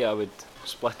 the way I would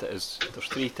split it is there's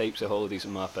three types of holidays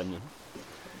in my opinion.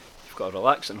 You've got a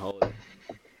relaxing holiday,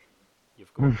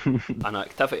 you've got an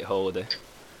activity holiday,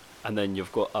 and then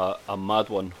you've got a mad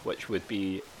one, which would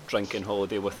be drinking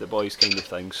holiday with the boys kind of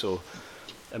thing. So,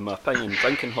 in my opinion,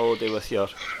 drinking holiday with your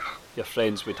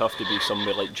friends would have to be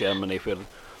somewhere like Germany, where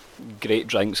great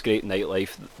drinks, great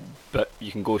nightlife, but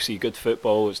you can go see good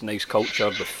football, it's nice culture,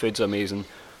 the food's amazing.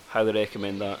 Highly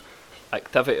recommend that.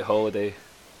 Activity holiday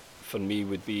for me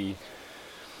would be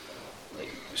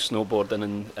like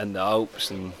snowboarding in the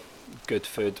Alps and good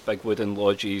food, big wooden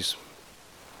lodges,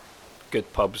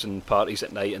 good pubs and parties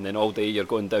at night, and then all day you're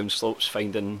going down slopes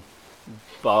finding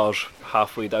bars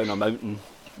halfway down a mountain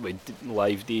with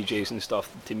live DJs and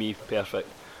stuff. To me, perfect.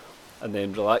 And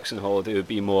then relaxing holiday would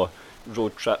be more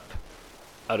road trip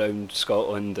around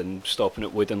Scotland and stopping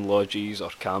at wooden lodges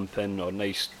or camping or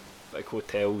nice big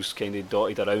hotels kind of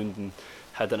dotted around and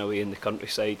hidden away in the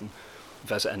countryside and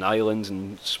visiting islands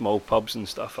and small pubs and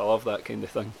stuff. I love that kind of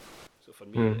thing. So for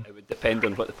me, it would depend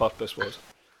on what the purpose was.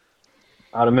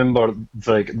 I remember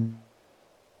like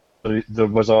there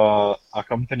was a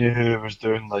company who was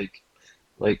doing like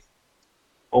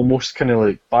almost kind of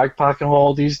like backpacking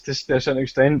holidays to a certain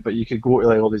extent, but you could go to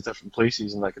like all these different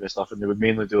places and that kind of stuff, and they would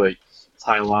mainly do like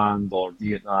Thailand or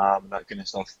Vietnam and that kind of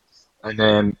stuff. And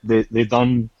then they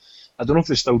done, I don't know if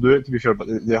they still do it to be fair, but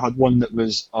they had one that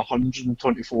was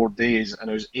 124 days and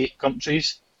it was 8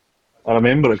 countries. I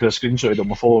remember it because I screenshotted it on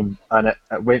my phone, and it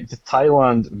went to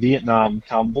Thailand, Vietnam,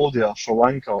 Cambodia, Sri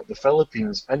Lanka, the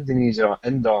Philippines, Indonesia,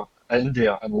 India,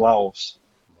 and Laos.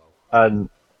 And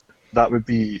that would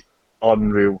be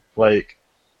unreal. Like,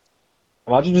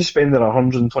 imagine just spending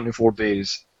 124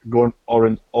 days going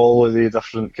around all of the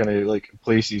different kind of like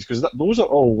places, because those are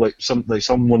all like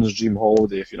someone's dream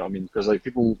holiday, if you know what I mean. Because like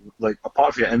people like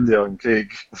apart from India and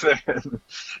Craig,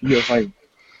 you're fine.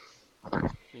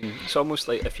 It's almost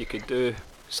like if you could do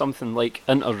something like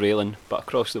interrailing but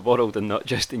across the world and not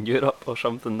just in Europe or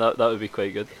something, that would be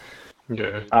quite good.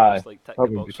 Yeah. Aye, Just like tick that the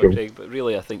would be box for cool. Craig, but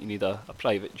really I think you need a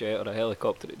private jet or a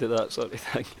helicopter to do that sort of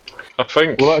thing. I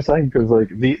think. Well, that's the thing, because like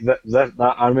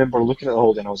that I remember looking at the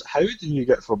holiday and I was like, how do you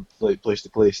get from like place to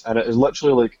place? And it is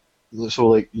literally like, so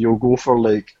like you'll go for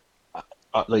like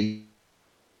the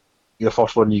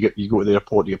first one you go to the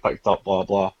airport, you get picked up, blah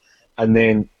blah, and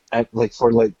then like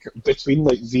for like between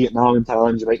like Vietnam and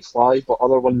Thailand you might fly, but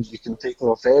other ones you can take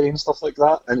to a ferry and stuff like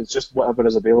that, and it's just whatever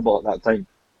is available at that time,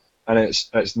 and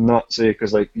it's nuts,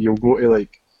 because like you'll go to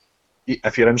like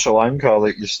if you're in Sri Lanka,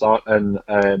 like you start in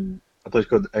a place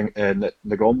called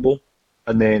Negombo,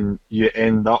 and then you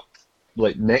end up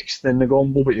like next in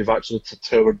Negombo, but you've actually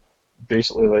toured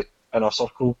basically like in a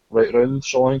circle right around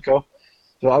Sri Lanka.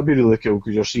 So that'd be really cool,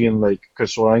 because you're seeing like,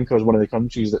 because Sri Lanka is one of the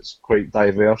countries that's quite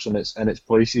diverse in its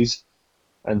places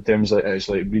in terms of its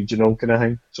like regional kind of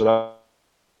thing. So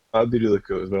that'd be really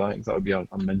cool as well. I think that would be a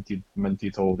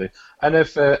minted holiday. And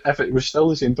if it was still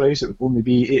the same price, it would only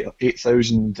be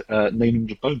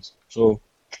 £8,900. So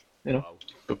you know.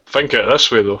 But think of it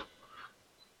this way though: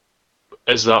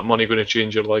 is that money going to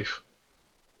change your life?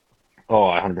 Oh,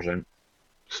 100%.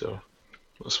 So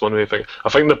that's one way to think. I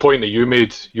think the point that you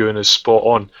made, Ewan, is spot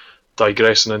on.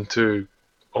 Digressing into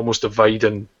almost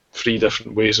dividing 3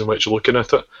 different ways in which you're looking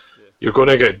at it. Yeah. You're going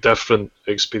to get different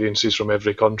experiences from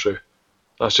every country.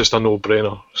 That's just a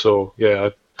no-brainer. So yeah,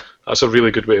 that's a really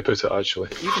good way to put it, actually.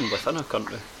 Even within a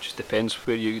country, just depends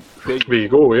where you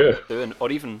go, yeah. doing,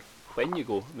 or even when you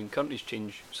go. I mean,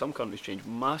 some countries change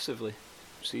massively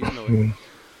seasonally.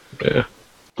 Yeah.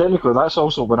 Technically, that's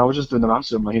also, when I was just doing the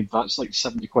maths in my head, that's like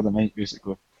 70 quid a night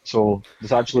basically. So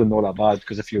it's actually not that bad,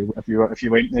 because if you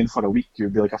went in for a week,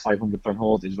 you'd be like a £500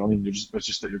 holiday. You know what I mean? It's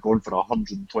just that you're going for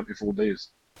 124 days.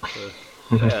 So,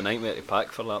 quite a nightmare to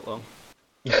pack for that long.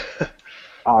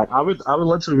 I would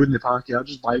literally wouldn't pack it. I'd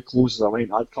just buy clothes as I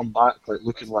went. I'd come back like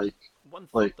looking like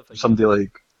somebody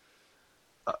like.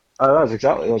 That's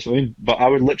what I mean. But I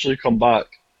would literally come back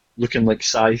looking like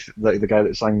Scythe, like the guy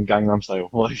that sang Gangnam Style.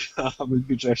 Like I would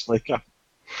be dressed like him.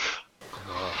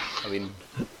 I mean,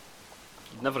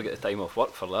 you'd never get the time off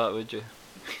work for that, would you?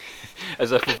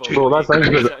 As if we've Well, all that's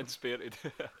good. anticipated.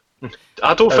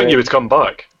 I don't think you would come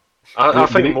back. I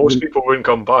think the- most people wouldn't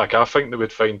come back. I think they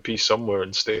would find peace somewhere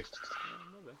and stay.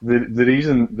 The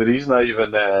reason I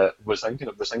even was thinking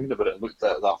about it and looked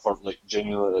at that for like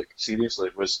genuinely like seriously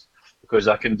was because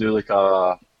I can do like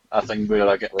a thing where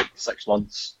I get like 6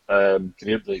 months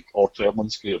career break or 12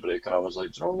 months career break, and I was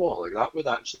like, do you know what, like that would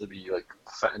actually be like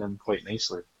fitting in quite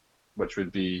nicely, which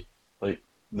would be like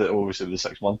obviously the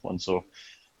 6 month one. So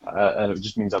and it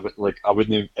just means I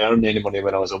wouldn't earn any money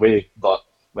when I was away, but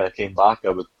when I came back, I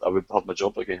would have my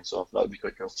job again. So that would be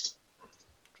quite cool.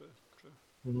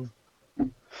 True.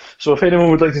 So if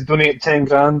anyone would like to donate 10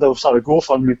 grand, I'll start a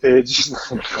GoFundMe page.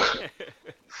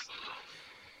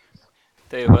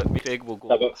 Tell you what, me and Craig will go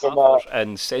Yeah, but from after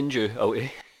and send you out.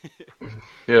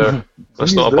 Yeah,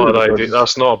 that's Please not a do, bad idea. because-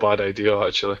 That's not a bad idea,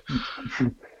 actually.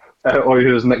 Or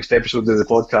here's the next episode of the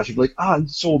podcast, you'd be like,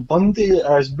 so Bundy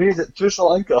has made it to Sri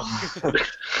Lanka.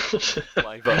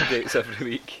 Live updates every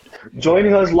week.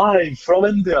 Joining us live from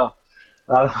India.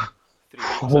 3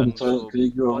 weeks Oh, in, so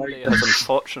Craig, you're one right. day has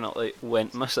unfortunately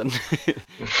went missing.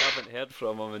 Haven't heard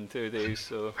from him in 2 days,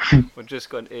 so we're just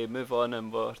going to move on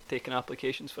and we're taking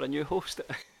applications for a new host.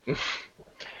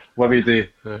 Whatever you do,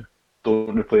 Yeah.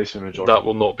 don't replace him with George. That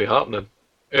will not be happening.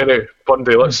 Anyway,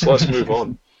 Bundy, let's move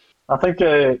on. I think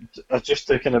just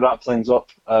to kind of wrap things up,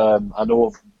 I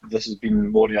know this has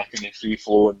been more of a kind of free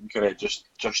flow and kind of just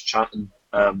chatting.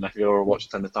 If you're ever watching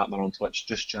Tin the Tatman on Twitch,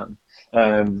 just chatting.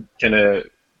 Kind of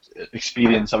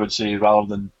experience, I would say, rather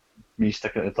than me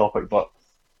sticking to the topic. But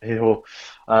hey ho,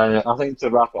 I think to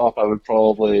wrap it up, I would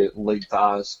probably like to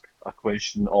ask a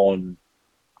question on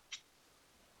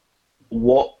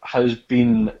what has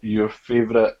been your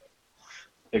favourite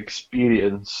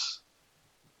experience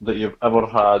that you've ever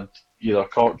had, either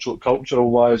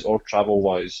cultural wise or travel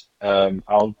wise.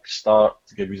 I'll start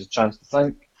to give you a chance to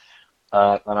think,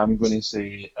 and I'm going to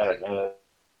say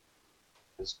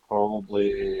it's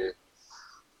probably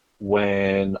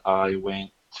when I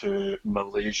went to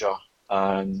Malaysia,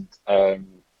 and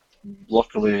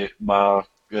luckily my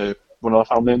one of our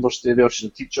family members stayed there. She's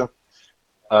a teacher,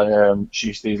 and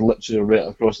she stays literally right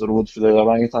across the road for the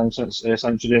orangutan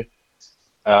sanctuary.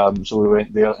 So we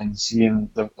went there and seeing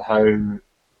how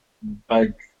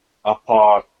big a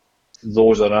part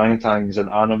those orangutans and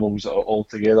animals that are all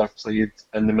together played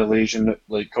in the Malaysian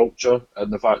culture,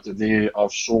 and the fact that they are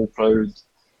so proud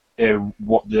of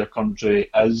what their country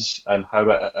is and how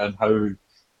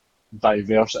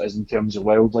diverse it is in terms of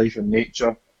wildlife and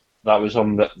nature. That was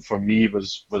something that for me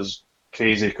was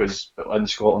crazy, because in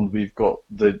Scotland we've got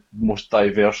the most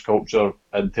diverse culture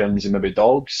in terms of maybe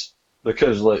dogs,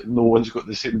 because no one's got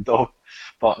the same dog.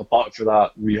 But apart from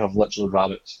that, we have literally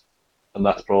rabbits, and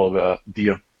that's probably a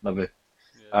deer maybe.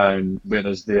 Yeah. And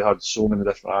whereas they had so many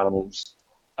different animals,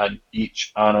 and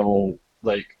each animal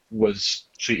was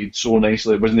treated so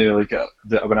nicely. It wasn't really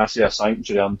when I say a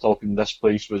sanctuary, I'm talking this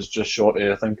place was just short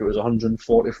of, I think it was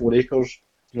 144 acres,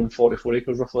 144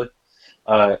 acres roughly,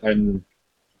 and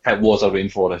it was a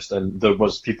rainforest, and there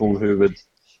was people who would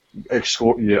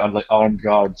escort you and armed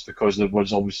guards, because there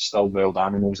was obviously still wild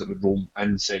animals that would roam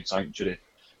in said sanctuary.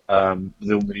 The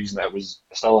only reason that it was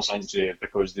still a sanctuary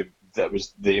because that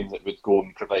was them that would go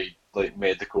and provide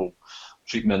medical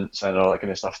treatments and all that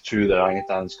kind of stuff to the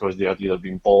orangutans, because they had either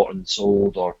been bought and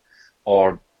sold,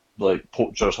 or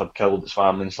poachers had killed its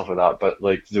family and stuff like that. But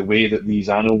the way that these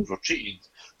animals were treated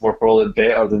were probably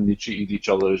better than they treated each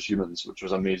other as humans, which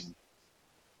was amazing.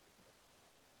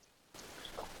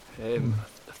 I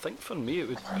think for me it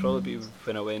would probably be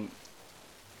when I went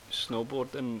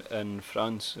snowboarding in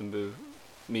France, and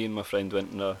me and my friend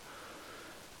went on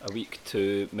a week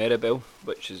to Meribel,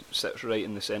 which sits right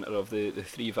in the centre of the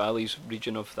Three Valleys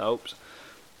region of the Alps,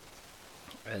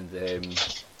 and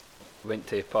went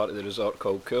to a part of the resort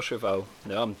called Courchevel.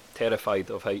 Now I'm terrified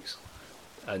of heights,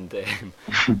 and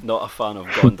not a fan of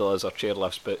gondolas or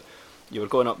chairlifts, but you were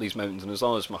going up these mountains, and as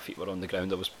long as my feet were on the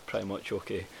ground I was pretty much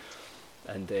okay.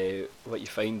 And what you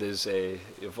find is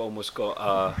you've almost got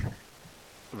a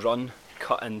run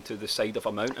cut into the side of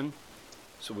a mountain.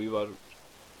 So we were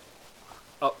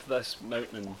up this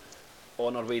mountain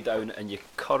on our way down, and you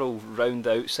curl round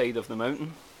the outside of the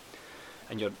mountain,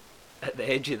 and you're at the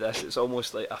edge of this. It's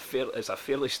almost like it's a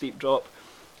fairly steep drop,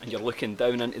 and you're looking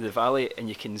down into the valley, and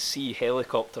you can see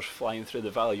helicopters flying through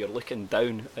the valley. You're looking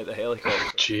down at the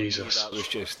helicopter. Jesus. That was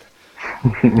just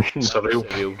Surreal.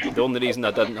 surreal. The only reason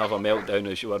I didn't have a meltdown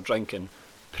is you were drinking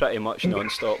pretty much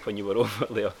non-stop when you were over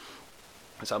there.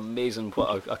 It's amazing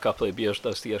what a couple of beers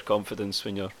does to your confidence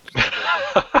when you're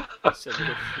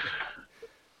surreal.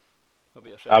 What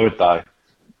about yourself? I would die.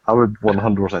 I would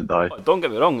 100% die. Don't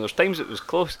get me wrong, there's times it was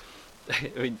close.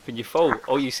 when you fall,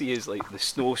 all you see is like the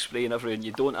snow spraying everywhere, and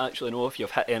you don't actually know if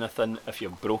you've hit anything, if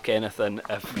you've broke anything,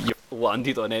 if you've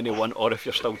landed on anyone, or if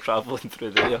you're still travelling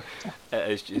through the air.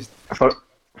 It is just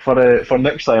For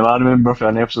next time, I remember for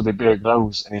an episode of Bear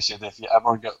Grylls, and he said if you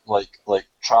ever get like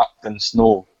trapped in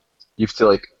snow, you have to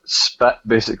like spit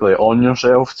basically on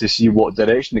yourself to see what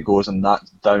direction it goes, and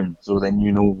that's down. So then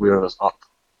you know where it's up.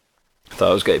 that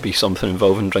was going to be something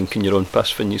involving drinking your own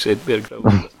piss when you said Bear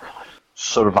Grylls.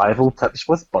 Survival tips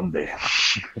with Bundy.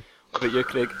 What about you,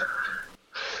 Craig?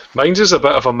 Mine's is a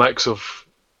bit of a mix of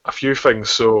a few things.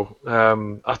 So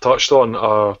I touched on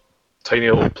a tiny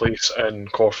little place in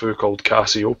Corfu called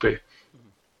Cassiope,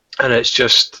 and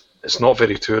it's not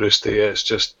very touristy. It's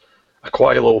just a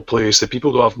quiet little place. The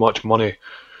people don't have much money,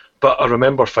 but I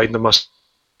remember finding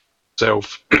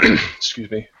myself,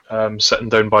 excuse me, sitting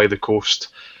down by the coast,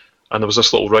 and there was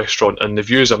this little restaurant, and the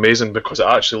view is amazing because it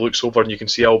actually looks over and you can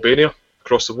see Albania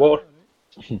across the water.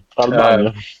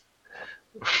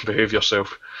 Behave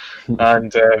yourself.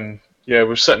 And yeah,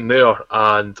 we're sitting there,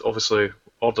 and obviously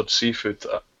ordered seafood.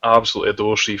 I absolutely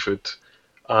adore seafood.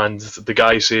 And the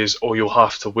guy says, "Oh, you'll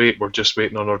have to wait. We're just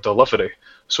waiting on our delivery."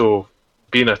 So,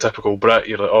 being a typical Brit,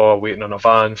 you're like, "Oh, waiting on a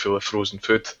van full of frozen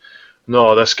food."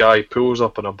 No, this guy pulls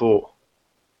up on a boat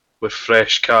with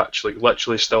fresh catch, like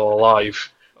literally still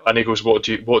alive, and he goes, "What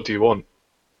do you want?"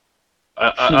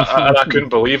 And I couldn't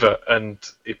believe it. And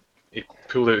he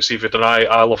pulled out seafood, and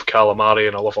I love calamari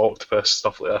and I love octopus,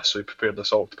 stuff like this. So he prepared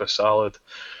this octopus salad,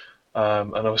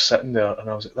 and I was sitting there and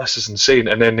I was like, "This is insane."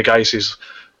 And then the guy says,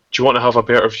 "Do you want to have a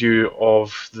better view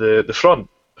of the front?"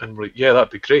 And we're like, "Yeah, that'd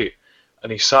be great."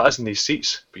 And he sat us in these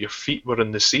seats, but your feet were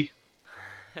in the sea.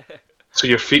 So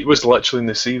your feet was literally in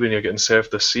the sea when you're getting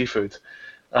served this seafood.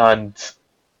 And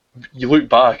you look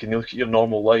back and you look at your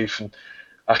normal life, and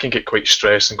I can get quite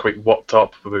stressed and quite worked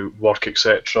up about work,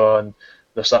 etc. And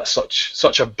there's that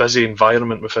such a busy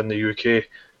environment within the UK,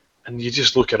 and you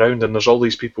just look around and there's all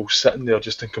these people sitting there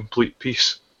just in complete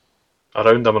peace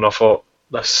around them, and I thought,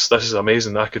 this is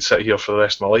amazing. I could sit here for the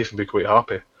rest of my life and be quite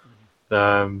happy.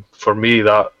 For me,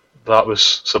 that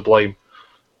was sublime.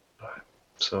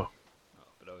 So.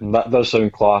 That does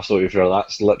sound class though, if you're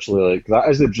that's literally like that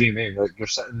is the dream, eh? Like you're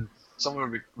sitting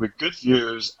somewhere with good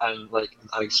views and like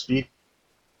an experience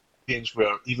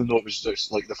where even though it was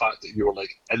just like the fact that you were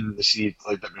like in the sea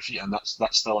like at your feet, and that's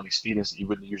still an experience that you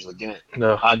wouldn't usually get.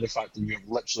 No. And the fact that you've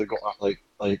literally got that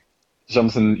like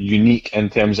something unique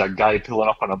in terms of a guy pulling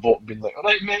up on a boat and being like,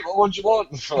 "Alright mate, what do you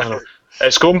want?"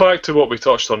 It's going back to what we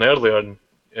touched on earlier, and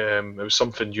it was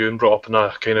something Ewan brought up and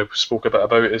I kind of spoke a bit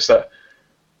about, is that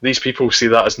these people see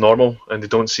that as normal and they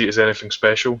don't see it as anything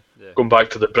special. Yeah. Going back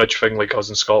to the bridge thing, like us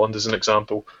in Scotland as an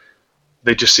example,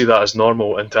 they just see that as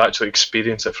normal, and to actually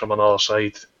experience it from another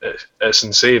side, it's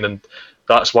insane. And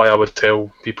that's why I would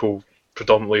tell people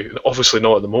predominantly, obviously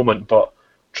not at the moment, but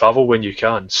travel when you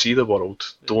can, see the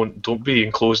world. Don't be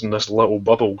enclosed in this little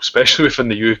bubble, especially within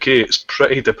the UK. It's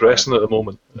pretty depressing at the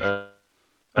moment.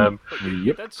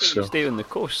 You did say you stay on the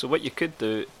coast, so what you could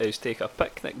do is take a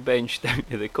picnic bench down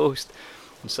to the coast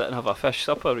and sit and have a fish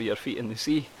supper with your feet in the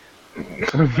sea.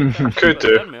 Could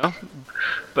do.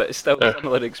 But it's still a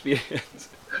similar experience.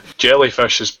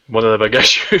 Jellyfish is one of the big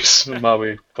issues in my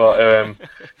way. But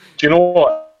do you know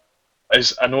what?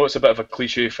 I know it's a bit of a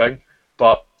cliche thing,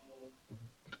 but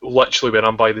literally when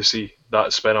I'm by the sea,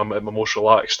 that's when I'm most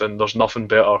relaxed, and there's nothing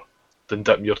better than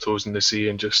dipping your toes in the sea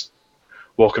and just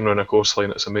walking around a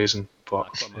coastline. It's amazing. But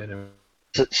anyway.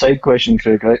 Side question,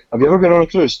 Craig, right? Have you ever been on a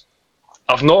cruise?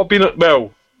 I've not been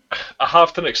well, I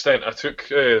have to an extent. I took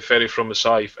the ferry from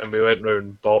Rosyth and we went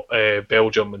round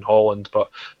Belgium and Holland, but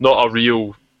not a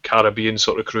real Caribbean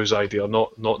sort of cruise idea,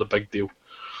 not the big deal.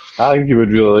 I think you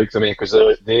would really like them, because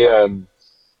they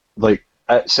like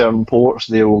at certain ports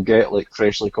they will get like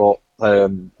freshly caught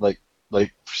like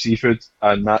seafood,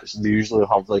 and they usually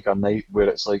have like a night where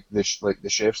it's like the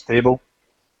chef's table,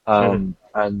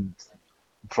 and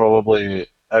probably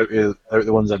out of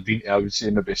the ones I've been to, I would say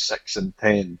maybe 6 and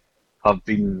 10 have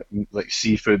been like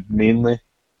seafood mainly.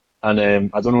 And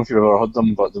I don't know if you've ever had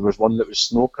them, but there was one that was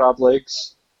snow crab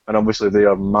legs, and obviously they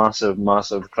are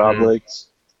massive crab legs.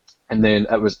 And then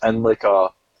it was in like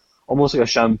almost like a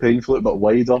champagne flute, but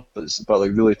wider, but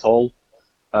like really tall.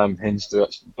 Hence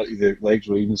but the legs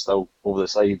were even still over the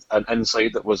side, and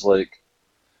inside it was like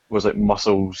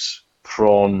mussels,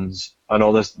 prawns, and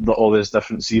all this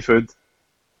different seafood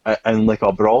in like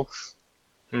a broth,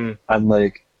 and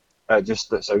like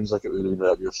it sounds like it would really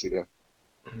up your street.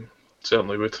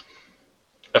 Certainly would.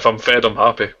 If I'm fed, I'm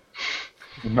happy.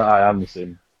 I am the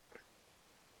same.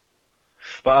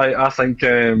 But I think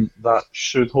that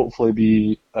should hopefully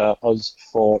be us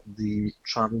for the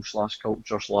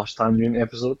travel/culture/tangent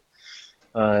episode.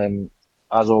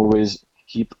 As always,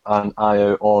 keep an eye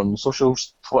out on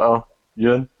socials. Twitter,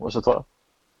 Ewan, what's the Twitter?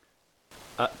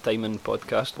 At Timing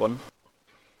Podcast 1.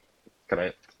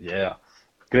 Correct, yeah.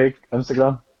 Greg,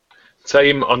 Instagram?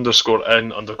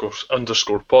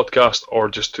 Time_in_podcast, or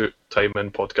just to Time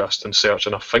In Podcast and search,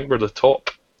 and I think we're the top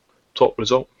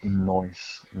result.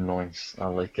 Nice. I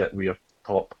like it. We are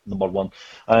top number one.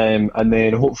 And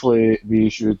then hopefully we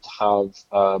should have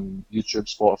YouTube,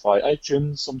 Spotify,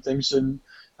 iTunes sometime soon.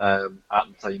 At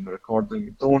the time of recording,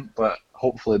 we don't, but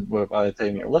hopefully by the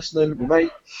time you're listening, we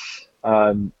might.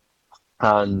 And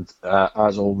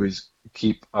as always,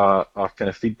 keep our kind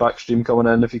of feedback stream coming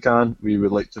in if you can. We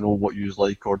would like to know what you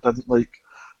like or didn't like.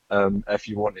 If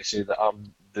you want to say that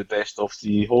I'm the best of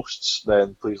the hosts,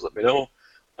 then please let me know.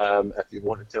 If you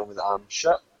want to tell me that I'm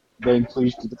shit, then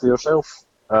please keep it to yourself.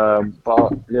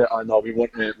 But yeah, I know we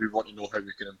want to know how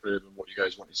we can improve and what you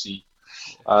guys want to see.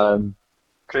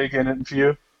 Craig, anything for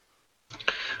you?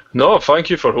 No, thank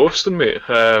you for hosting, mate.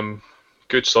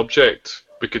 Good subject.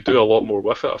 We could do a lot more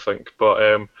with it, I think.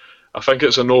 But I think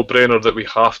it's a no-brainer that we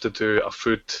have to do a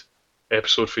food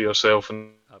episode for yourself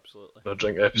and Absolutely. a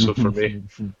drink episode for me.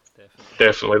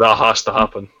 Definitely, that has to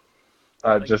happen.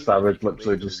 I would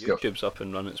literally just go. YouTube's up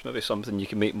and running. It's maybe something you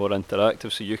can make more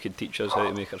interactive, so you could teach us how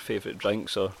to make our favourite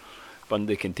drinks, or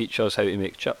Bundy can teach us how to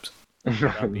make chips.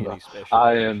 That'd be really special.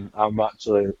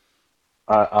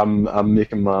 I'm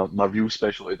making my real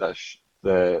specialty dish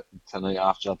tonight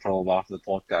after the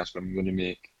podcast. I'm going to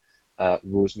make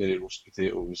rosemary roast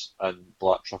potatoes and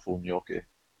black truffle gnocchi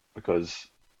because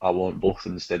I want both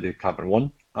instead of having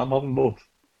one. I'm having both.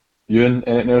 Ewan,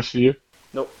 anything else for you?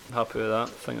 Nope, happy with that. I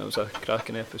think it was a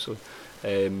cracking episode.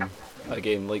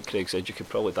 Again, like Craig said, you could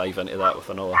probably dive into that with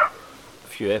another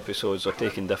few episodes or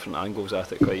taking different angles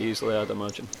at it quite easily, I'd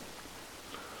imagine.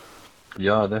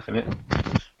 Yeah, definitely.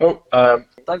 Well,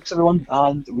 thanks everyone,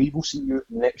 and we will see you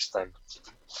next time.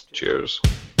 Cheers.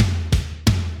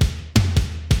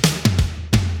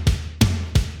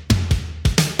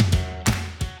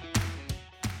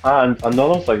 And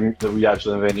another thing that we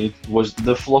actually invented was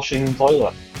the flushing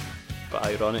toilet. But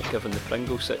ironic given the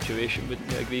Pringles situation,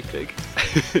 wouldn't you agree, Craig?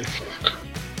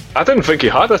 I didn't think he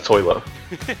had a toilet.